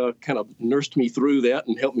he kind of nursed me through that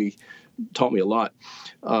and taught me a lot.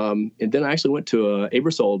 And then I actually went to a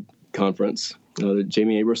Aebersold conference, the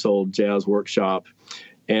Jamie Aebersold Jazz Workshop,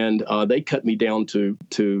 and they cut me down to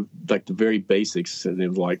like the very basics. And it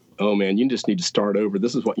was like, oh man, you just need to start over.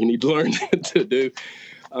 This is what you need to learn to do.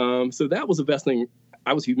 So that was the best thing.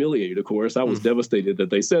 I was humiliated, of course. I was devastated that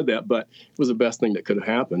they said that, but it was the best thing that could have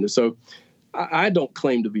happened. So I don't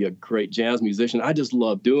claim to be a great jazz musician. I just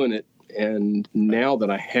love doing it. And now that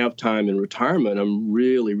I have time in retirement, I'm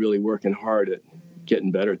really, really working hard at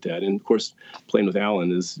getting better at that. And of course, playing with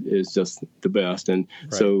Alan is just the best. And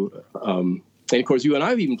so, and of course, you and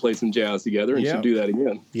I've even played some jazz together, and should do that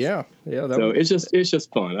again. Yeah. So it's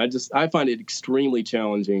just fun. I find it extremely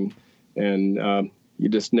challenging, and you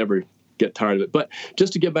just never get tired of it. But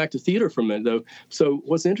just to get back to theater for a minute, though. So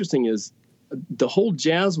what's interesting is the whole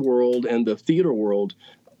jazz world and the theater world,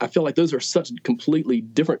 I feel like those are such completely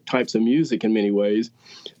different types of music in many ways,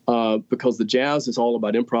 because the jazz is all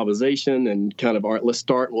about improvisation and kind of, all right, let's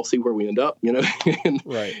start and we'll see where we end up, and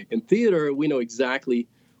right. In theater, we know exactly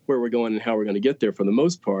where we're going and how we're going to get there for the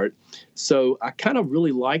most part. So I kind of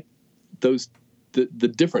really like the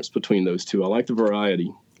difference between those two. I like the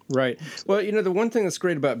variety. Right. Well, the one thing that's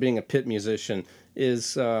great about being a pit musician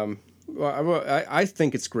is, I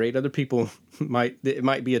think it's great. Other people it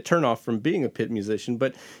might be a turnoff from being a pit musician,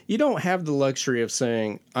 but you don't have the luxury of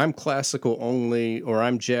saying I'm classical only, or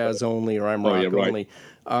I'm jazz only, or I'm rock only.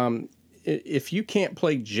 If you can't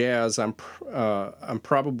play jazz, I'm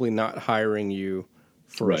probably not hiring you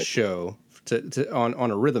for a show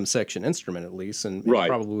on a rhythm section instrument at least, and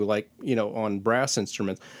probably on brass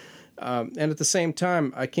instruments. And at the same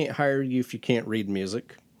time, I can't hire you if you can't read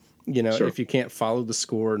music, if you can't follow the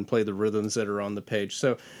score and play the rhythms that are on the page.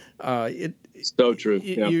 So it's so true.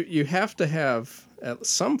 You have to have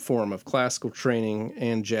some form of classical training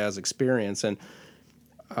and jazz experience. And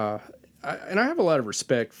I have a lot of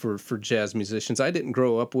respect for jazz musicians. I didn't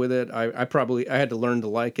grow up with it. I had to learn to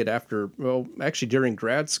like it actually during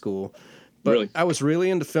grad school. But really? I was really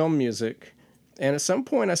into film music. And at some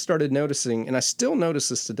point I started noticing, and I still notice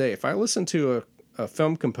this today, if I listen to a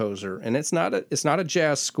film composer, and it's not a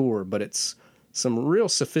jazz score, but it's some real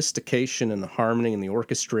sophistication in the harmony and the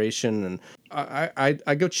orchestration, and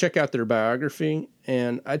I go check out their biography,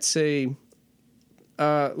 and I'd say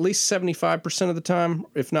at least 75% of the time,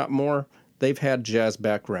 if not more, they've had jazz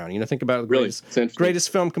background. Think about the greatest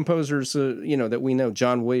film composers that we know.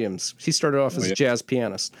 John Williams. He started off as a jazz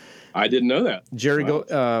pianist. I didn't know that. Jerry, he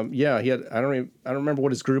had. I don't remember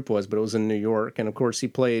what his group was, but it was in New York, and of course he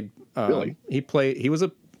played. Really? He was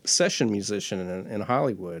a session musician in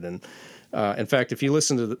Hollywood, and in fact, if you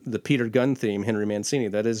listen to the Peter Gunn theme, Henry Mancini,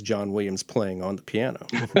 that is John Williams playing on the piano.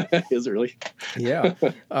 Is it really? Yeah,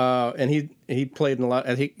 and he played in a lot.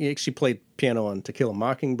 He actually played piano on To Kill a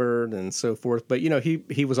Mockingbird and so forth. But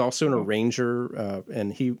he was also an arranger,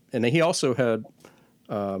 and he also had.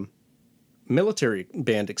 military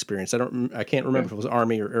band experience. I can't remember if it was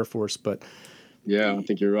Army or Air Force, but yeah, I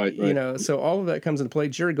think you're right. you know, so all of that comes into play.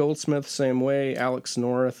 Jerry Goldsmith, same way. Alex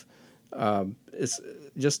North, is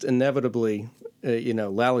just inevitably, you know,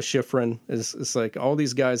 Lala Schifrin is like all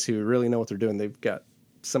these guys who really know what they're doing. They've got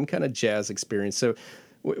some kind of jazz experience. So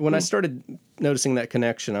when I started noticing that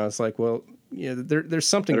connection, I was like, well, you know, there's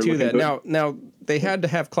something to that. Now they had to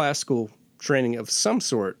have classical training of some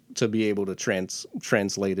sort to be able to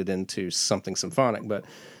translate it into something symphonic, but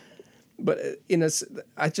you know,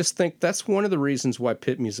 I just think that's one of the reasons why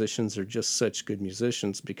pit musicians are just such good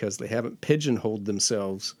musicians, because they haven't pigeonholed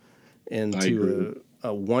themselves into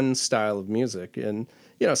a one style of music. And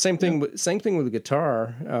you know, same thing with the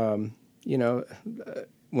guitar. You know,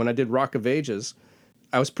 when I did Rock of Ages,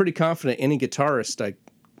 I was pretty confident any guitarist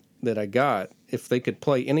that I got, if they could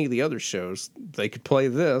play any of the other shows, they could play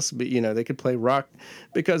this, but you know, they could play rock,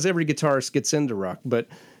 because every guitarist gets into rock. But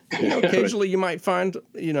you know, occasionally you might find a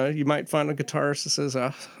guitarist that says,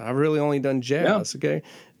 I've really only done jazz. Yeah. Okay.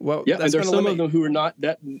 Well, yeah, and there's some of them who are not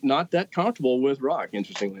that comfortable with rock,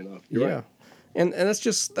 interestingly enough. You're right. And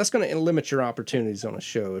that's going to limit your opportunities on a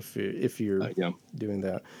show if you're doing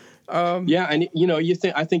that. And you know,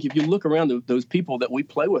 I think if you look around those people that we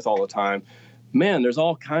play with all the time, man, there's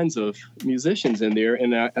all kinds of musicians in there.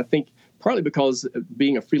 And I think partly because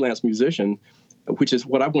being a freelance musician, which is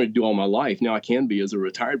what I've wanted to do all my life, now I can be as a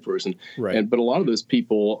retired person. Right. But a lot of those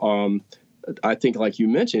people, I think, like you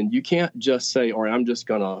mentioned, you can't just say, all right, I'm just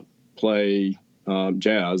going to play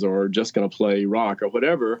jazz or just going to play rock or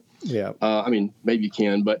whatever. Yeah. I mean, maybe you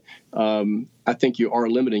can, but I think you are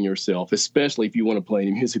limiting yourself, especially if you want to play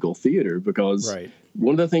in musical theater, because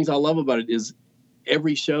one of the things I love about it is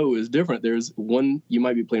every show is different. There's one, you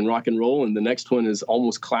might be playing rock and roll, and the next one is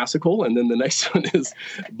almost classical, and then the next one is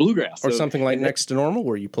bluegrass. Or something like Next to Normal,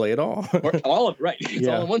 where you play it all. Or all of it, right. It's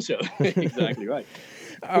all in one show. Exactly right.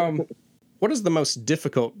 What is the most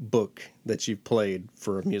difficult book that you've played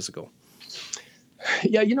for a musical?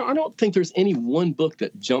 Yeah, you know, I don't think there's any one book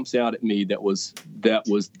that jumps out at me that was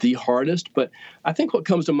the hardest, but I think what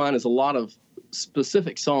comes to mind is a lot of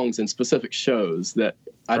specific songs and specific shows that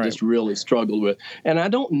I just really struggled with. And I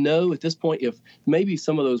don't know at this point if maybe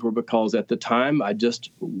some of those were because at the time I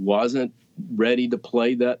just wasn't ready to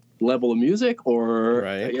play that level of music, or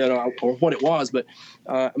you know, or what it was. But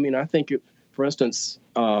I mean, I think, for instance,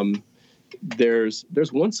 there's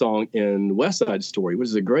one song in West Side Story, which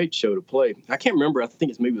is a great show to play. I can't remember. I think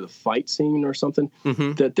it's maybe the fight scene or something.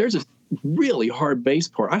 Mm-hmm. That there's a really hard bass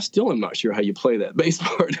part. I still am not sure how you play that bass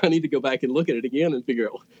part. I need to go back and look at it again and figure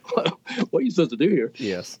out what are you supposed to do here.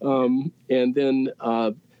 Yes. And then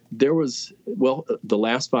there was, The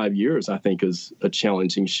Last 5 Years, I think, is a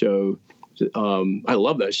challenging show. I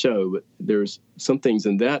love that show, but there's some things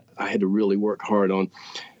in that I had to really work hard on.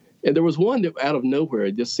 And there was one that out of nowhere,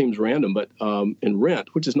 it just seems random, but in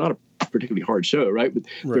Rent, which is not a particularly hard show, right? But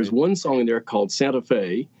there's one song in there called Santa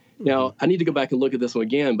Fe. Now, I need to go back and look at this one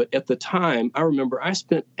again, but at the time, I remember I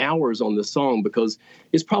spent hours on this song because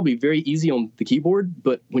it's probably very easy on the keyboard,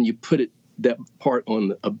 but when you put that part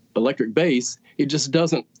on an electric bass, it just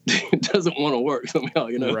doesn't want to work somehow,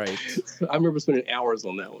 you know? Right. So I remember spending hours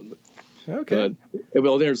on that one. Okay.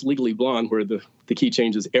 There's Legally Blonde, where the key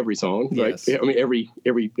changes every song, right? Yes. I mean,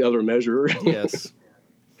 every other measure. Yes.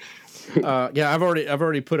 I've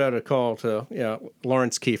already put out a call to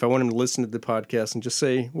Lawrence Keefe. I want him to listen to the podcast and just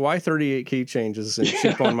say, why 38 key changes and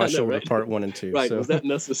Chip on My Shoulder Part 1 and 2. Right. So, was that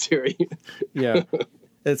necessary? Yeah.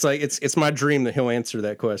 It's like it's my dream that he'll answer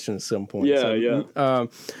that question at some point. Yeah.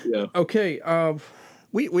 Okay.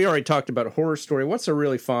 We already talked about a horror story. What's a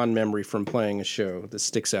really fond memory from playing a show that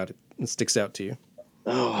sticks out to you?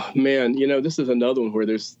 Oh man, you know, this is another one where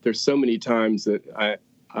there's so many times that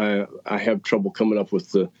I have trouble coming up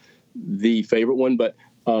with the favorite one, but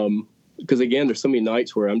because again, there's so many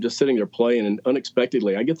nights where I'm just sitting there playing, and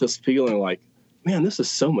unexpectedly I get this feeling like, man, this is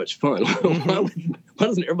so much fun. Why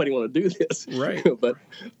doesn't everybody want to do this? Right. But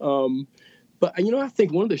you know, I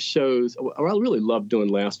think one of the shows I really loved doing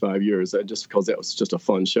Last 5 Years, just because that was just a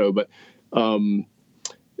fun show. But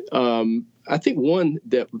I think one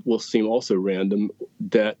that will seem also random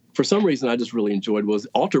that for some reason I just really enjoyed was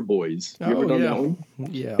Altar Boys. You ever done that one?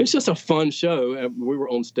 Yeah. It's just a fun show. We were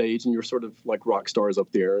on stage and you're sort of like rock stars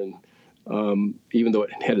up there, and even though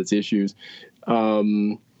it had its issues.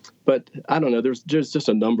 But I don't know, there's just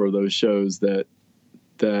a number of those shows that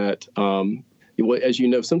as you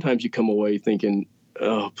know, sometimes you come away thinking,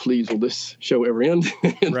 oh, please, will this show ever end?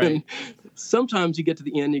 And right. Sometimes you get to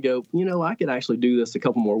the end, you go, you know, I could actually do this a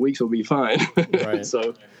couple more weeks, it'll be fine. Right.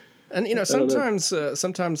 So, and you know, sometimes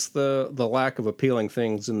the lack of appealing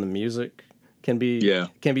things in the music can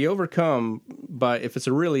be overcome by if it's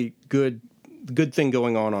a really good thing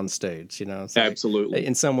going on stage. You know, it's like, absolutely,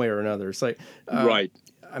 in some way or another. It's like right.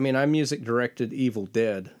 I mean, I music directed Evil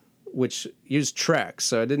Dead, which used tracks,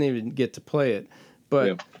 so I didn't even get to play it.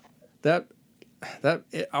 But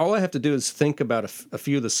all I have to do is think about a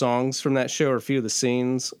few of the songs from that show or a few of the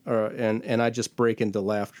scenes, and I just break into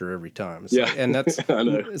laughter every time. So, and that's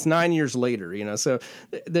it's 9 years later, you know. So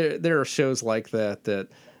there are shows like that.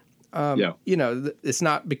 You know, it's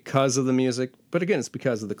not because of the music, but again, it's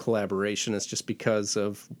because of the collaboration. It's just because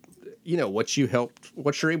of, you know, what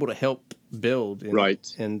you're able to help build.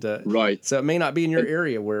 Right. Right. So it may not be in your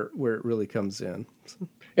area where it really comes in.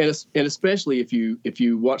 And especially if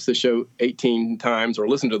you watch the show 18 times or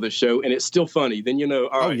listen to the show and it's still funny, then you know,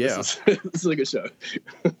 all right, this is a good show.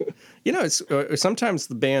 You know, it's sometimes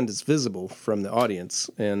the band is visible from the audience,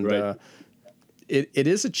 and it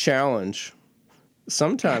is a challenge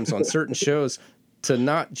sometimes on certain shows to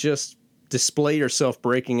not just display yourself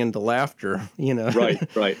breaking into laughter, you know.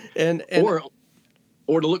 Right. and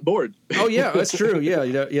or to look bored. Oh yeah, that's true. Yeah,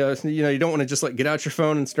 you know, you don't want to just like get out your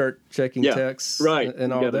phone and start checking texts,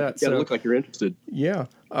 and all that. You gotta look like you're interested. Yeah,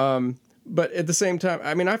 but at the same time,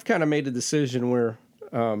 I mean, I've kind of made a decision where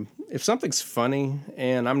if something's funny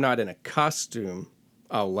and I'm not in a costume,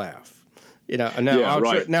 I'll laugh. You know,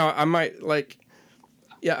 now I might like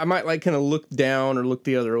kind of look down or look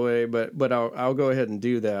the other way, but I'll go ahead and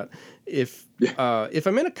do that. If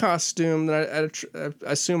I'm in a costume, then I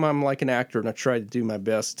assume I'm like an actor, and I try to do my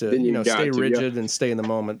best to stay rigid and stay in the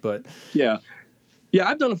moment. But yeah,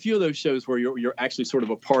 I've done a few of those shows where you're actually sort of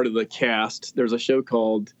a part of the cast. There's a show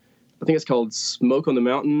called Smoke on the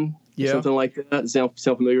Mountain, something like that. Sound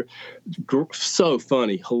familiar? So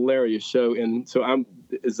funny, hilarious show. And so I'm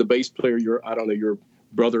as the bass player. Your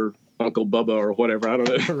brother, Uncle Bubba, or whatever. I don't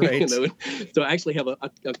know. Right. You know? So I actually have a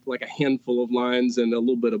handful of lines and a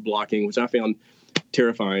little bit of blocking, which I found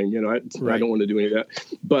terrifying. You know, I don't want to do any of that,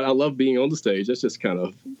 but I love being on the stage. That's just kind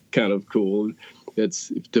of cool.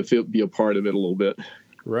 It's to be a part of it a little bit.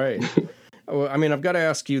 Right. Well, I mean, I've got to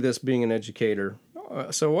ask you this, being an educator.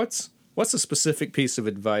 So what's a specific piece of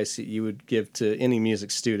advice that you would give to any music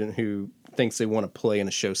student who thinks they want to play in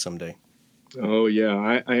a show someday? Oh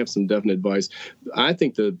yeah, I have some definite advice. I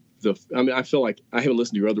think I feel like I haven't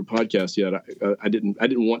listened to your other podcast yet. I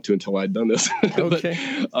didn't want to until I'd done this.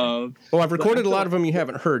 Okay. Well, I've recorded a lot of them you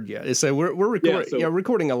haven't heard yet. So we're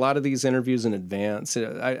recording a lot of these interviews in advance.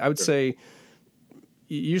 I would say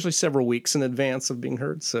usually several weeks in advance of being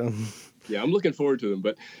heard. So yeah, I'm looking forward to them.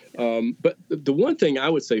 But the one thing I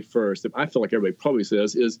would say first, that I feel like everybody probably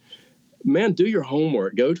says, is, man, do your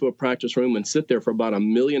homework. Go to a practice room and sit there for about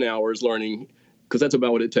 1 million hours learning, because that's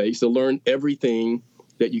about what it takes to learn everything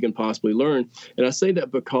that you can possibly learn. And I say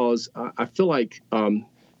that because I feel like,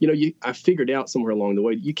 I figured out somewhere along the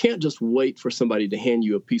way, you can't just wait for somebody to hand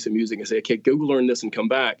you a piece of music and say, okay, go learn this and come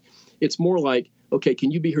back. It's more like, okay,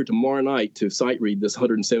 can you be here tomorrow night to sight read this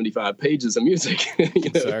 175 pages of music?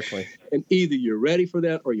 Exactly. And either you're ready for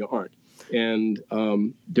that or you aren't. And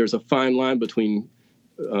there's a fine line between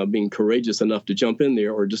being courageous enough to jump in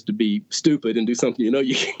there or just to be stupid and do something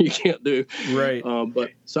you can't do. Right.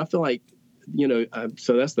 But so I feel like,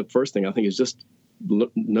 so that's the first thing I think is just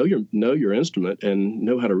know your instrument and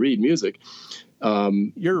know how to read music.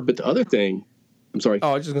 But the other thing, I'm sorry. Oh,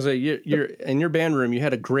 I was just gonna say, you're in your band room. You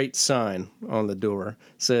had a great sign on the door,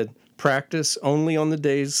 said "Practice only on the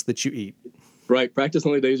days that you eat." Right, practice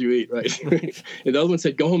on the days you eat. Right, and the other one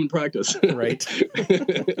said, "Go home and practice." Right.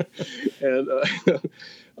 And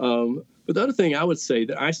but the other thing I would say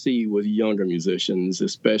that I see with younger musicians,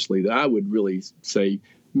 especially, that I would really say,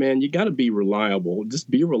 man, you got to be reliable.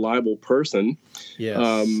 Just be a reliable person.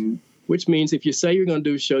 Yes. Which means if you say you're going to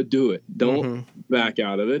do a show, do it. Don't back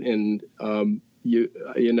out of it. And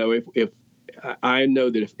if I know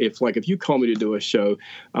that if you call me to do a show,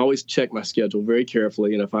 I always check my schedule very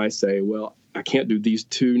carefully. And if I say, well, I can't do these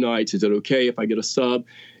 2 nights, is it okay if I get a sub?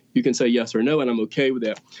 You can say yes or no, and I'm okay with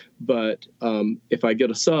that. But if I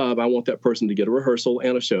get a sub, I want that person to get a rehearsal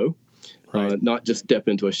and a show, not just step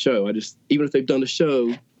into a show. Even if they've done a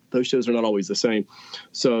show, those shows are not always the same.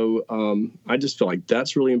 So I just feel like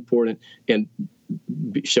that's really important. And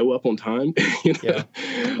show up on time. Yeah.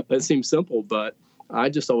 That seems simple, but I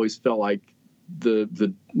just always felt like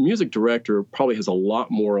the music director probably has a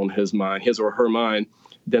lot more on his or her mind,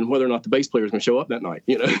 than whether or not the bass player is going to show up that night.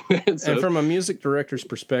 And from a music director's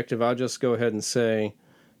perspective, I'll just go ahead and say,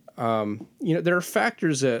 there are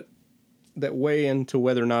factors that weigh into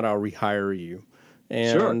whether or not I'll rehire you,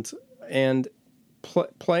 and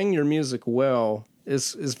playing your music well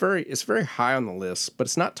is very high on the list, but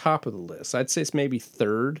it's not top of the list. I'd say it's maybe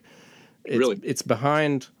third. it's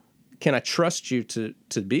behind, can I trust you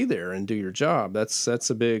to be there and do your job? That's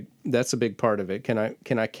a big part of it. Can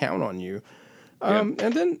I count on you? And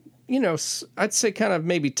then, I'd say kind of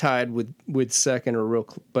maybe tied with second or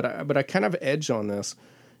but I kind of edge on this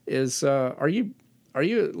is, are you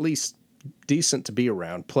at least decent to be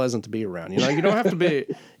around, pleasant to be around? You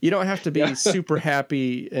don't have to be super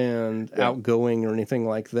happy and outgoing or anything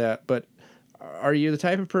like that, but are you the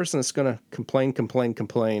type of person that's going to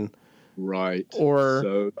complain? Right. Or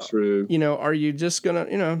so true. Are you just going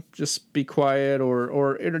to, just be quiet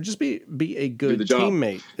or just be a good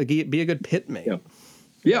teammate, be a good pitmate? Yeah.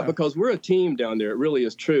 Yeah, because we're a team down there. It really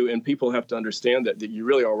is true. And people have to understand that you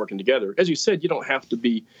really are working together. As you said, you don't have to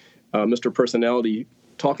be Mr. Personality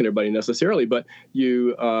talking to everybody necessarily, but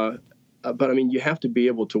you have to be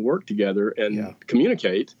able to work together and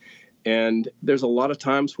communicate. And there's a lot of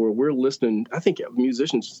times where we're listening. I think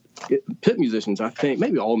pit musicians, I think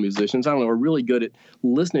maybe all musicians, I don't know, are really good at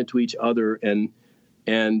listening to each other. And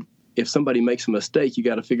if somebody makes a mistake, you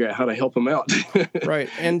got to figure out how to help them out. Right.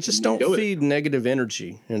 And just don't feed negative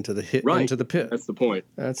energy into the into the pit. That's the point.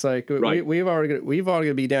 That's like, we've all got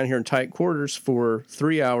to be down here in tight quarters for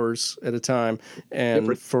 3 hours at a time.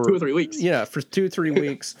 And for 2 or 3 weeks. Yeah, for 2 or 3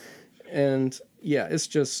 weeks. And it's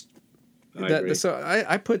just, so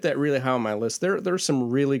I put that really high on my list. There are some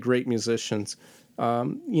really great musicians,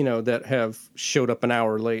 that have showed up an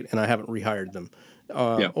hour late and I haven't rehired them.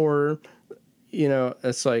 Or,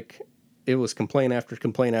 it's like it was complaint after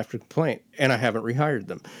complaint after complaint and I haven't rehired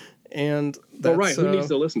them. And that's, who needs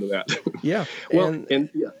to listen to that? Yeah. Well, and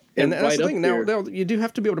that's the thing. Now, you do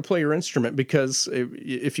have to be able to play your instrument, because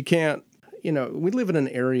if you can't, we live in an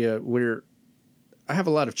area where I have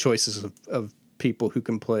a lot of choices of people who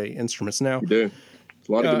can play instruments now. You do.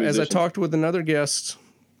 A lot of good as I musicians. talked with another guest,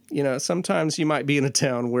 sometimes you might be in a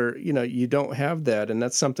town where, you don't have that. And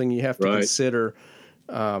that's something you have to consider.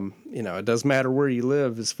 It does matter where you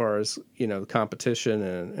live as far as, the competition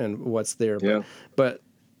and what's there. But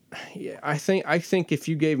I think if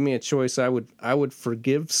you gave me a choice, I would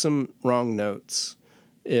forgive some wrong notes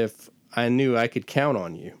if I knew I could count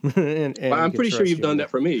on you. and I'm pretty sure you've done that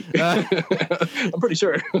for me. I'm pretty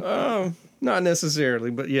sure. Not necessarily,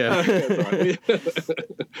 but yeah.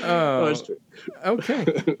 That's true.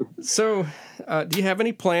 Okay. So, do you have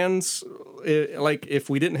any plans? Like, if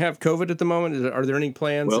we didn't have COVID at the moment, are there any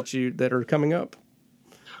plans that are coming up?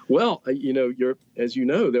 Well, as you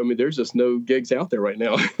know, there's just no gigs out there right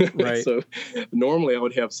now. Right. So normally I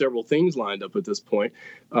would have several things lined up at this point.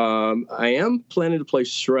 I am planning to play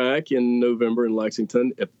Shrek in November in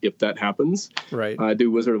Lexington, if that happens. Right. I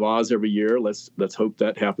do Wizard of Oz every year. Let's hope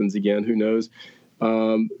that happens again. Who knows?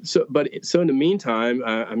 So in the meantime,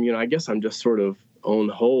 I guess I'm just sort of on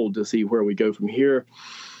hold to see where we go from here.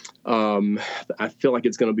 I feel like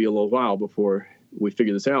it's going to be a little while before we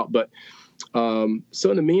figure this out, but so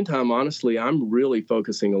in the meantime, honestly, I'm really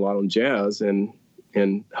focusing a lot on jazz and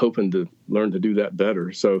hoping to learn to do that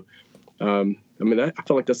better. So, I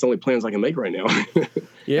feel like that's the only plans I can make right now.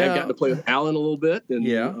 Yeah. I've gotten to play with Alan a little bit, and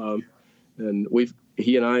and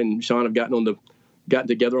he and I and Sean have gotten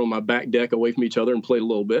together on my back deck away from each other and played a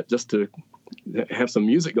little bit just to have some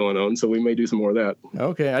music going on. So we may do some more of that.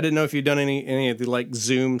 Okay. I didn't know if you'd done any of the like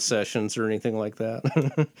Zoom sessions or anything like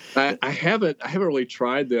that. I haven't really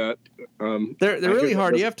tried that. They're really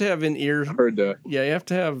hard. You have to have an ear. Heard that. Yeah.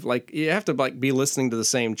 You have to be listening to the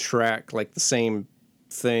same track, like the same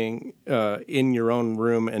thing, in your own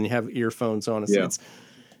room, and you have earphones on. So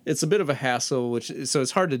it's a bit of a hassle, so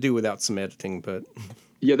it's hard to do without some editing, but.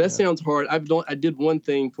 Yeah, that sounds hard. I did one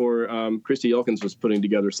thing for Christy Elkins was putting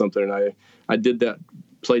together something, and I did that,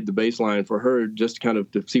 played the bass line for her just kind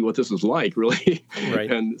of to see what this was like, really.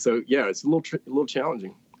 Right. And so, it's a little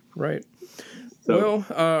challenging. Right. So,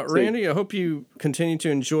 well, Randy, I hope you continue to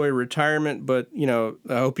enjoy retirement, but I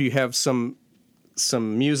hope you have some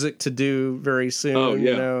music to do very soon,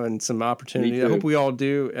 and some opportunity. I hope we all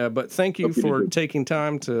do. But thank you for taking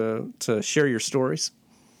time to share your stories.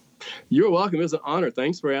 You're welcome. It's an honor.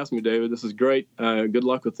 Thanks for asking me, David. This is great. Good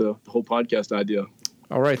luck with the whole podcast idea.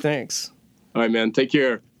 All right. Thanks. All right, man. Take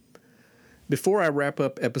care. Before I wrap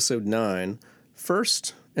up episode 9,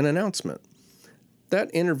 first, an announcement.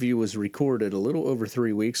 That interview was recorded a little over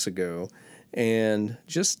 3 weeks ago, and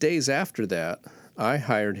just days after that, I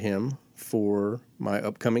hired him for my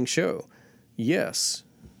upcoming show. Yes,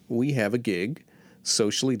 we have a gig,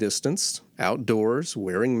 socially distanced, outdoors,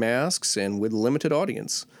 wearing masks, and with limited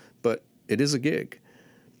audience. But it is a gig.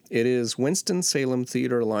 It is Winston-Salem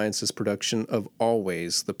Theater Alliance's production of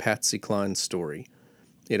Always, the Patsy Cline Story.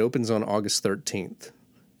 It opens on August 13th.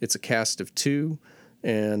 It's a cast of 2,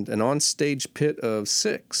 and an onstage pit of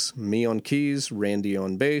 6, me on keys, Randy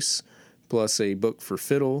on bass, plus a book for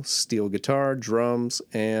fiddle, steel guitar, drums,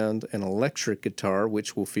 and an electric guitar,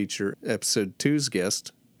 which will feature episode 2's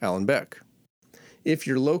guest, Alan Beck. If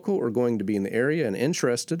you're local or going to be in the area and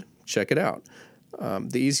interested, check it out.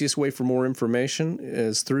 The easiest way for more information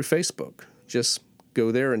is through Facebook. Just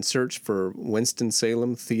go there and search for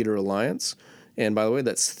Winston-Salem Theater Alliance. And by the way,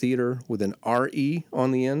 that's theater with an R-E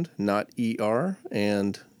on the end, not E-R,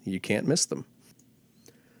 and you can't miss them.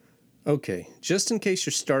 Okay, just in case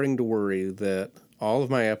you're starting to worry that all of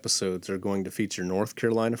my episodes are going to feature North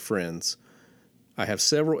Carolina friends, I have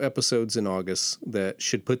several episodes in August that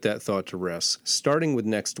should put that thought to rest, starting with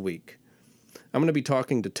next week. I'm going to be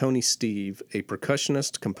talking to Tony Steve, a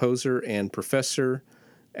percussionist, composer, and professor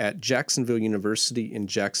at Jacksonville University in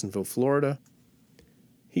Jacksonville, Florida.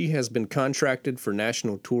 He has been contracted for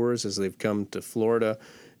national tours as they've come to Florida,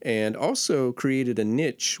 and also created a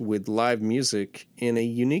niche with live music in a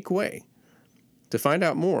unique way. To find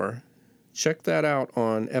out more, check that out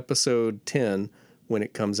on episode 10 when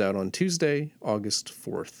it comes out on Tuesday, August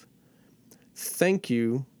 4th. Thank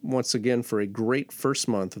you once again for a great first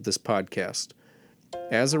month of this podcast.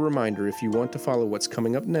 As a reminder, if you want to follow what's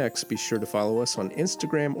coming up next, be sure to follow us on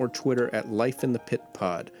Instagram or Twitter at Life in the Pit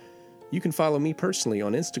Pod. You can follow me personally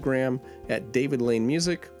on Instagram at David Lane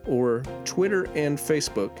Music or Twitter and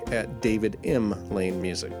Facebook at David M. Lane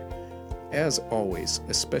Music. As always,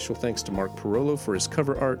 a special thanks to Mark Parolo for his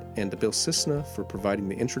cover art and to Bill Cisna for providing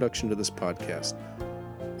the introduction to this podcast.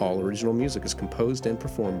 All original music is composed and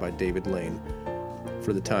performed by David Lane.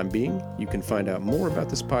 For the time being, you can find out more about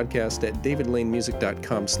this podcast at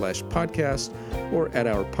davidlanemusic.com/podcast or at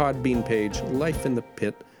our Podbean page,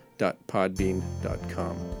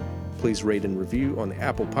 lifeinthepit.podbean.com. Please rate and review on the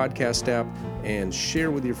Apple Podcast app and share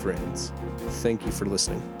with your friends. Thank you for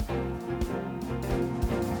listening.